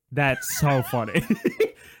 That's so funny.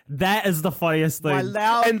 That is the funniest thing. My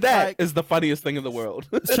loud, And that is the funniest thing in the world.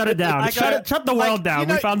 Shut it down. Shut the world down.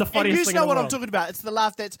 We found the funniest and thing you know in the what I'm world. talking about. It's the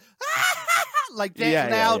laugh that's like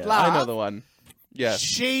that loud laugh. I know the one. Yeah.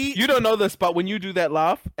 She. You don't know this, but when you do that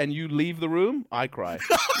laugh and you leave the room, I cry.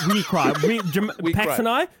 We cry. We Pax cry. and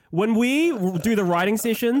I, when we do the writing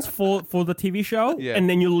sessions for the TV show, Yeah. and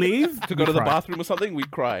then you leave To go to the bathroom or something, we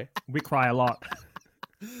cry. We cry a lot.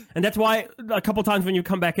 And that's why a couple times when you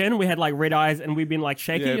come back in, we had like red eyes and we've been like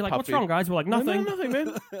shaky. Yeah, You're like, what's puffy. wrong, guys? We're like, nothing. No, nothing,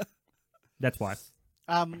 man. That's why.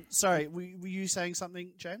 Sorry, were you saying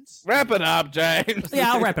something, James? Wrap it up, James.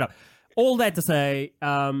 Yeah, I'll wrap it up. All that to say,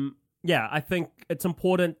 yeah, I think it's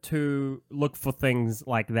important to look for things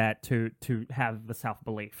like that to have the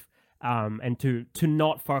self-belief. And to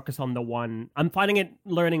not focus on the one. I'm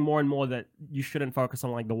learning more and more that you shouldn't focus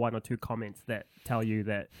on like the one or two comments that tell you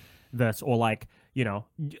that this, or like, you know,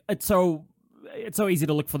 it's so easy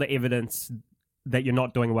to look for the evidence that you're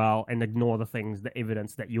not doing well and ignore the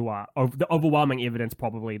evidence that you are, the overwhelming evidence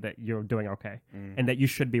probably that you're doing okay and that you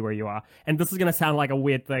should be where you are. And this is going to sound like a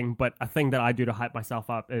weird thing, but a thing that I do to hype myself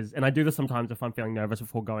up is, and I do this sometimes if I'm feeling nervous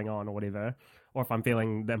before going on or whatever, or if I'm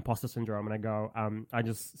feeling the imposter syndrome and I go, I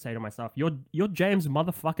just say to myself, you're James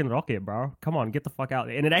motherfucking Rocket, bro. Come on, get the fuck out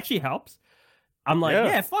there. And it actually helps. I'm like,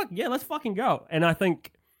 yeah, let's fucking go. And I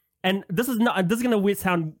think, and this is going to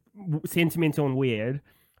sound sentimental and weird,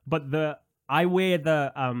 but I wear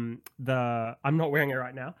I'm not wearing it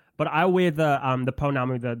right now, but I wear the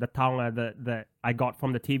pounamu, the taonga that I got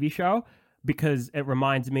from the TV show, because it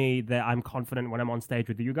reminds me that I'm confident when I'm on stage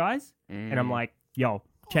with you guys, and I'm like, yo,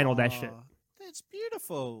 channel that shit. That's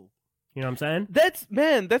beautiful. You know what I'm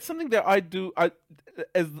saying? That's something that I do.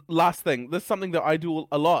 As last thing, that's something that I do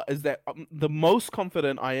a lot. Is that the most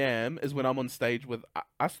confident I am is when I'm on stage with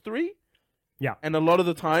us three. Yeah. And a lot of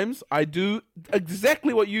the times I do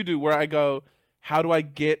exactly what you do, where I go, how do I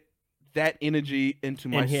get that energy into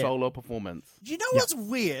my solo performance? You know what's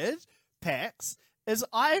weird, Pax, is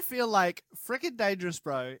I feel like Frickin' Dangerous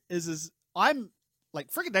Bro I'm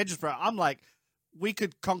like, Frickin' Dangerous Bro, I'm like, we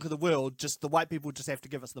could conquer the world, just the white people just have to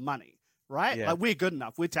give us the money, right? Yeah. Like, we're good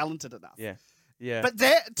enough, we're talented enough. Yeah. Yeah. But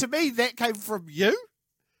that, to me, that came from you.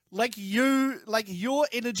 Like your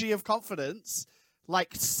energy of confidence,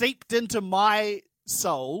 like, seeped into my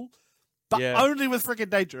soul, but only with Frickin'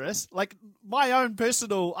 Dangerous. Like, my own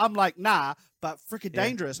personal, I'm like, nah, but Frickin'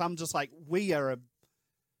 Dangerous, I'm just like, we are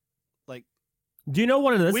like... Do you know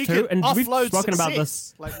what it is, we too? can And we've offload spoken about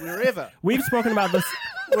success, this. like, wherever. We've spoken about this.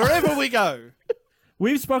 Wherever we go.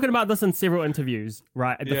 We've spoken about this in several interviews,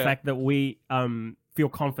 right? The fact that we feel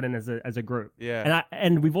confident as a group. Yeah.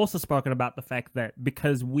 And we've also spoken about the fact that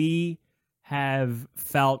because we have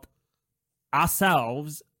felt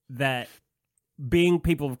ourselves that being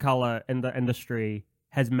people of color in the industry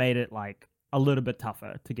has made it like a little bit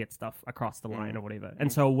tougher to get stuff across the line or whatever.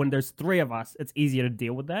 And so when there's three of us, it's easier to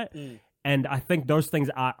deal with that. And I think those things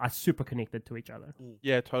are super connected to each other.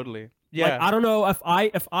 Yeah, totally. Yeah. Like, I don't know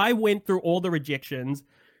if I went through all the rejections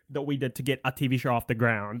that we did to get a TV show off the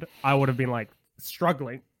ground, I would have been like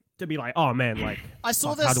struggling to be like, oh man, like I saw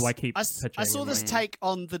fuck, this. how do I keep I pitching? saw and, this like- take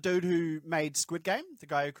on the dude who made Squid Game, the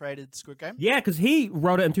guy who created Squid Game. Yeah, because he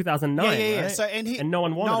wrote it in 2009. Yeah. Right? So no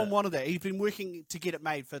one wanted it. He's been working to get it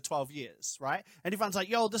made for 12 years, right? And everyone's like,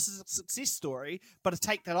 "Yo, this is a success story." But a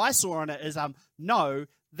take that I saw on it is, no,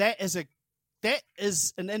 that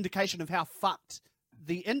is an indication of how fucked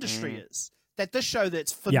the industry is. That this show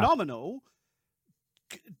that's phenomenal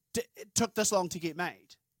took this long to get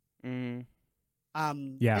made. And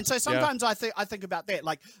so sometimes I think about that,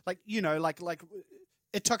 like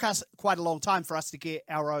it took us quite a long time for us to get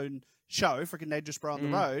our own show, Frickin' Dangerous Bro on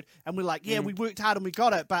the road, and we're like, we worked hard and we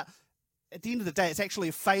got it, but at the end of the day, it's actually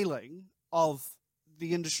a failing of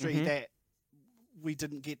the industry that we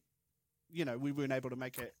didn't get, we weren't able to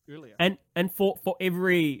make it earlier. And for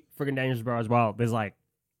every Frickin' Dangerous Bro as well, there's like,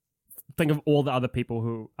 think of all the other people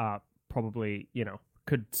who probably,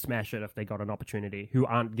 could smash it if they got an opportunity, who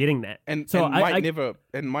aren't getting that. And so might never,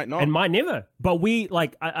 and might not. And might never. But we,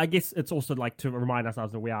 like, I guess it's also like to remind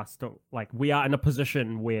ourselves that we are still, like, we are in a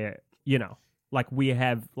position where, like, we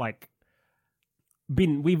have, like,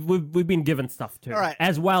 we've been given stuff too. All right.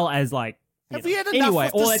 As well as, like, have we had enough anyway,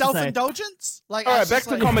 of all the that to say- self-indulgence? Like, All right, us back just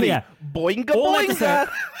to like- comedy. Yeah. Boinga, all that to say,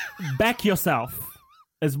 boinga. back yourself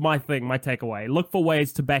is my thing, my takeaway. Look for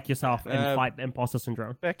ways to back yourself and fight the imposter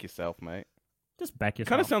syndrome. Back yourself, mate. Just back yourself.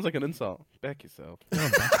 Kind of sounds like an insult. Back yourself.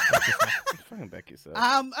 Back yourself. Fucking back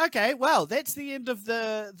yourself. Okay, well, that's the end of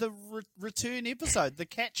the return episode, the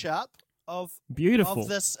catch-up of Beautiful. of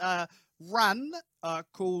this run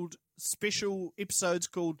called special episodes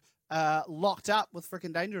called Locked Up with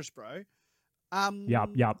Frickin' Dangerous Bro. Yup.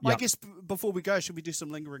 I guess before we go, should we do some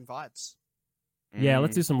lingering vibes? Yeah,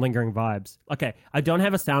 let's do some lingering vibes. Okay, I don't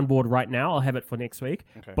have a soundboard right now. I'll have it for next week.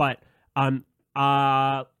 Okay. But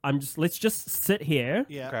let's just sit here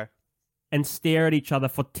Yeah. Okay. and stare at each other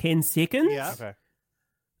for 10 seconds. Yeah. Okay.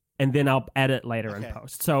 And then I'll edit later in Okay.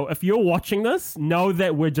 post. So if you're watching this, know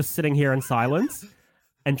that we're just sitting here in silence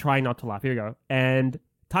and trying not to laugh. Here we go. And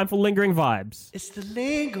time for lingering vibes. It's the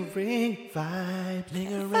lingering vibe,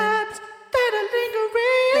 lingering vibes that are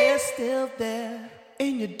lingering. They're still there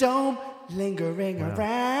in your dome, lingering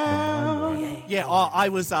around. Yeah, I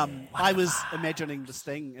was imagining this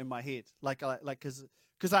thing in my head, because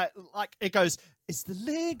it goes. It's the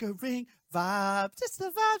lingering vibes. It's the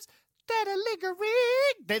vibes that are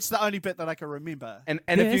lingering. That's the only bit that I can remember. And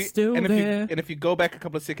They're still there. if you go back a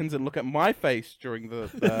couple of seconds and look at my face during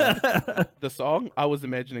the song, I was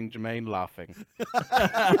imagining Jermaine laughing.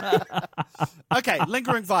 Okay,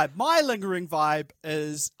 lingering vibe. My lingering vibe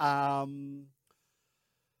is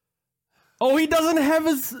Oh, he doesn't have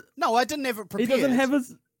his... no, I didn't have it prepared. He doesn't have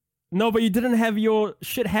his... No, but you didn't have your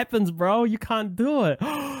shit happens, bro. You can't do it.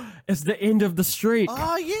 It's the end of the streak.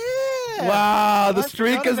 Oh yeah! Wow, the I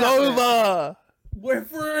streak forgot is about over. We're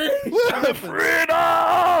free.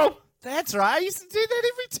 Freedom! That's right. I used to do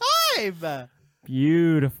that every time.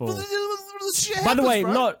 Beautiful. Shit By the happens, way,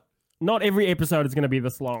 bro. not every episode is going to be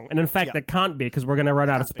this long, and in fact, Yeah. it can't be because we're going to run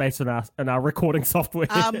out of space in our recording software.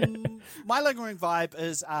 My lingering vibe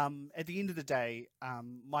is at the end of the day,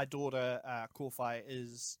 my daughter Korfai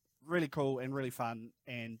is really cool and really fun,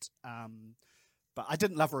 and but I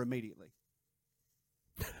didn't love her immediately.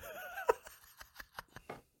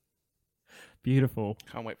 Beautiful.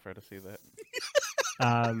 Can't wait for her to see that.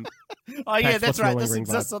 Oh yeah, Pax, that's what's your right. This lingering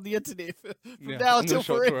exists vibe? on the internet from Yeah, now I'm until gonna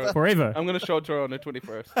show it to forever. her. Forever. I'm going to show it to her on the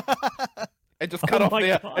 21st. And just cut off my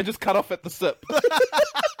there. God. And just cut off at the sip.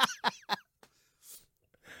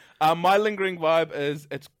 My lingering vibe is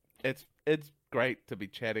it's great to be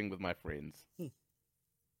chatting with my friends.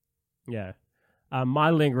 Yeah.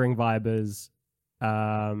 My lingering vibe is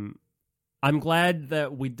I'm glad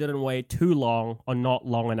that we didn't wait too long or not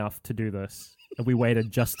long enough to do this. And we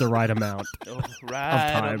waited just the right amount. Oh,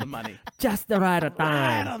 right time. on the money. Just the right time.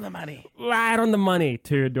 Right on the money. Right on the money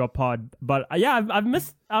to do a pod. But yeah, I've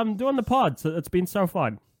missed doing the pod, so it's been so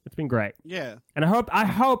fun. It's been great. Yeah. And I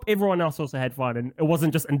hope everyone else also had fun and it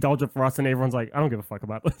wasn't just indulgent for us and everyone's like, I don't give a fuck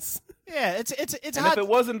about this. Yeah, it's And hard. if it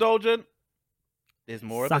was indulgent, there's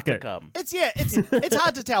more Suck of it it. to come. It's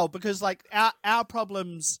hard to tell because like our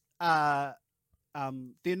problems they're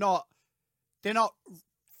not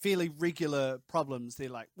fairly regular problems. They're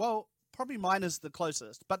like, well, probably mine is the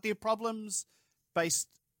closest, but they're problems based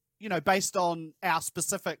on our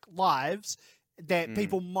specific lives that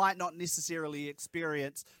people might not necessarily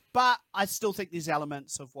experience. But I still think there's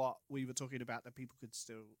elements of what we were talking about that people could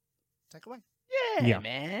still take away. Yeah,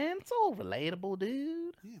 man. It's all relatable,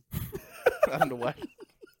 dude. Yeah. I don't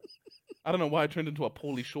know why I turned into a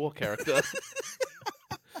Pauly Shore character.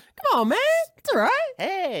 Come on, man. It's all right.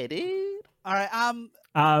 Hey, dude. All right.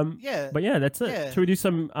 Yeah. But yeah, that's it. Yeah. Should we do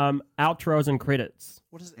some outros and credits?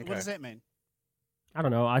 What does Okay. that mean? I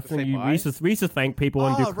don't know. I think say bye? we used to thank people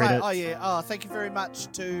and do Right. credits. Oh, yeah. Oh, thank you very much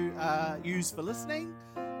to yous for listening.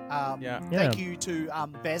 Thank you to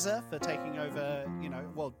Bazza for taking over,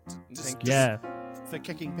 for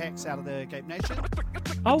kicking Pax out of the Gape Nation.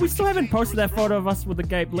 Oh, we still haven't posted that photo of us with the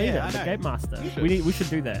Gape leader, Yeah, I the know. Gape Master. You should. We should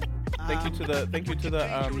do that. Thank you to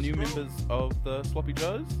the new members of the Sloppy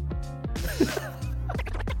Joes.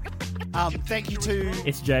 Thank you to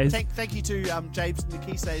SJs. Thank you to James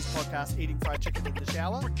Nikise's podcast, Eating Fried Chicken in the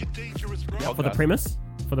Shower. For the Podcast. premise.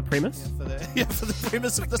 For the premise. For the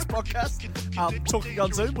premise of this podcast, talking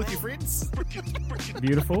on Zoom with your friends.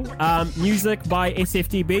 Beautiful. Music by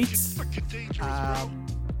SFD Beats.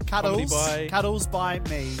 Cuddles Comedy by- by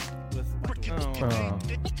me with my daughter.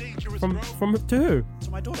 Oh. From to who?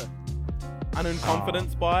 To my daughter. Unknown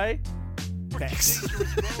Confidence by... Pax.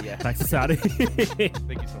 Yeah. Pax Saudi.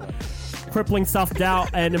 Thank you so much. Crippling Self-Doubt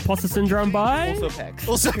and Imposter Syndrome by... Also Pax.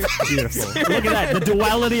 Also, Beautiful. Look at that. The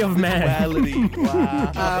duality of man. Duality.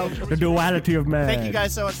 Wow. The duality of man. thank you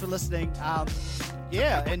guys so much for listening.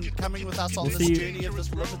 And coming with us on We'll this see you- journey of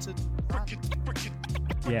this limited run.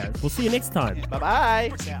 Yeah. We'll see you next time.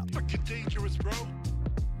 Bye-bye. Peace out. Dangerous, bro.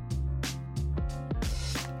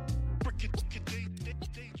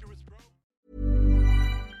 Dangerous, bro.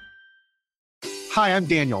 Hi, I'm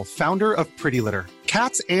Daniel, founder of Pretty Litter.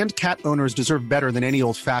 Cats and cat owners deserve better than any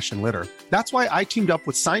old-fashioned litter. That's why I teamed up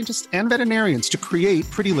with scientists and veterinarians to create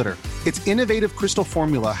Pretty Litter. Its innovative crystal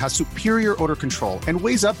formula has superior odor control and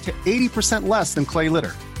weighs up to 80% less than clay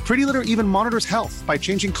litter. Pretty Litter even monitors health by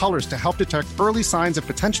changing colors to help detect early signs of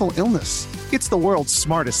potential illness. It's the world's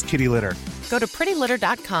smartest kitty litter. Go to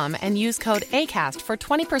prettylitter.com and use code ACAST for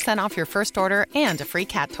 20% off your first order and a free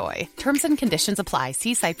cat toy. Terms and conditions apply.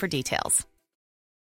 See site for details.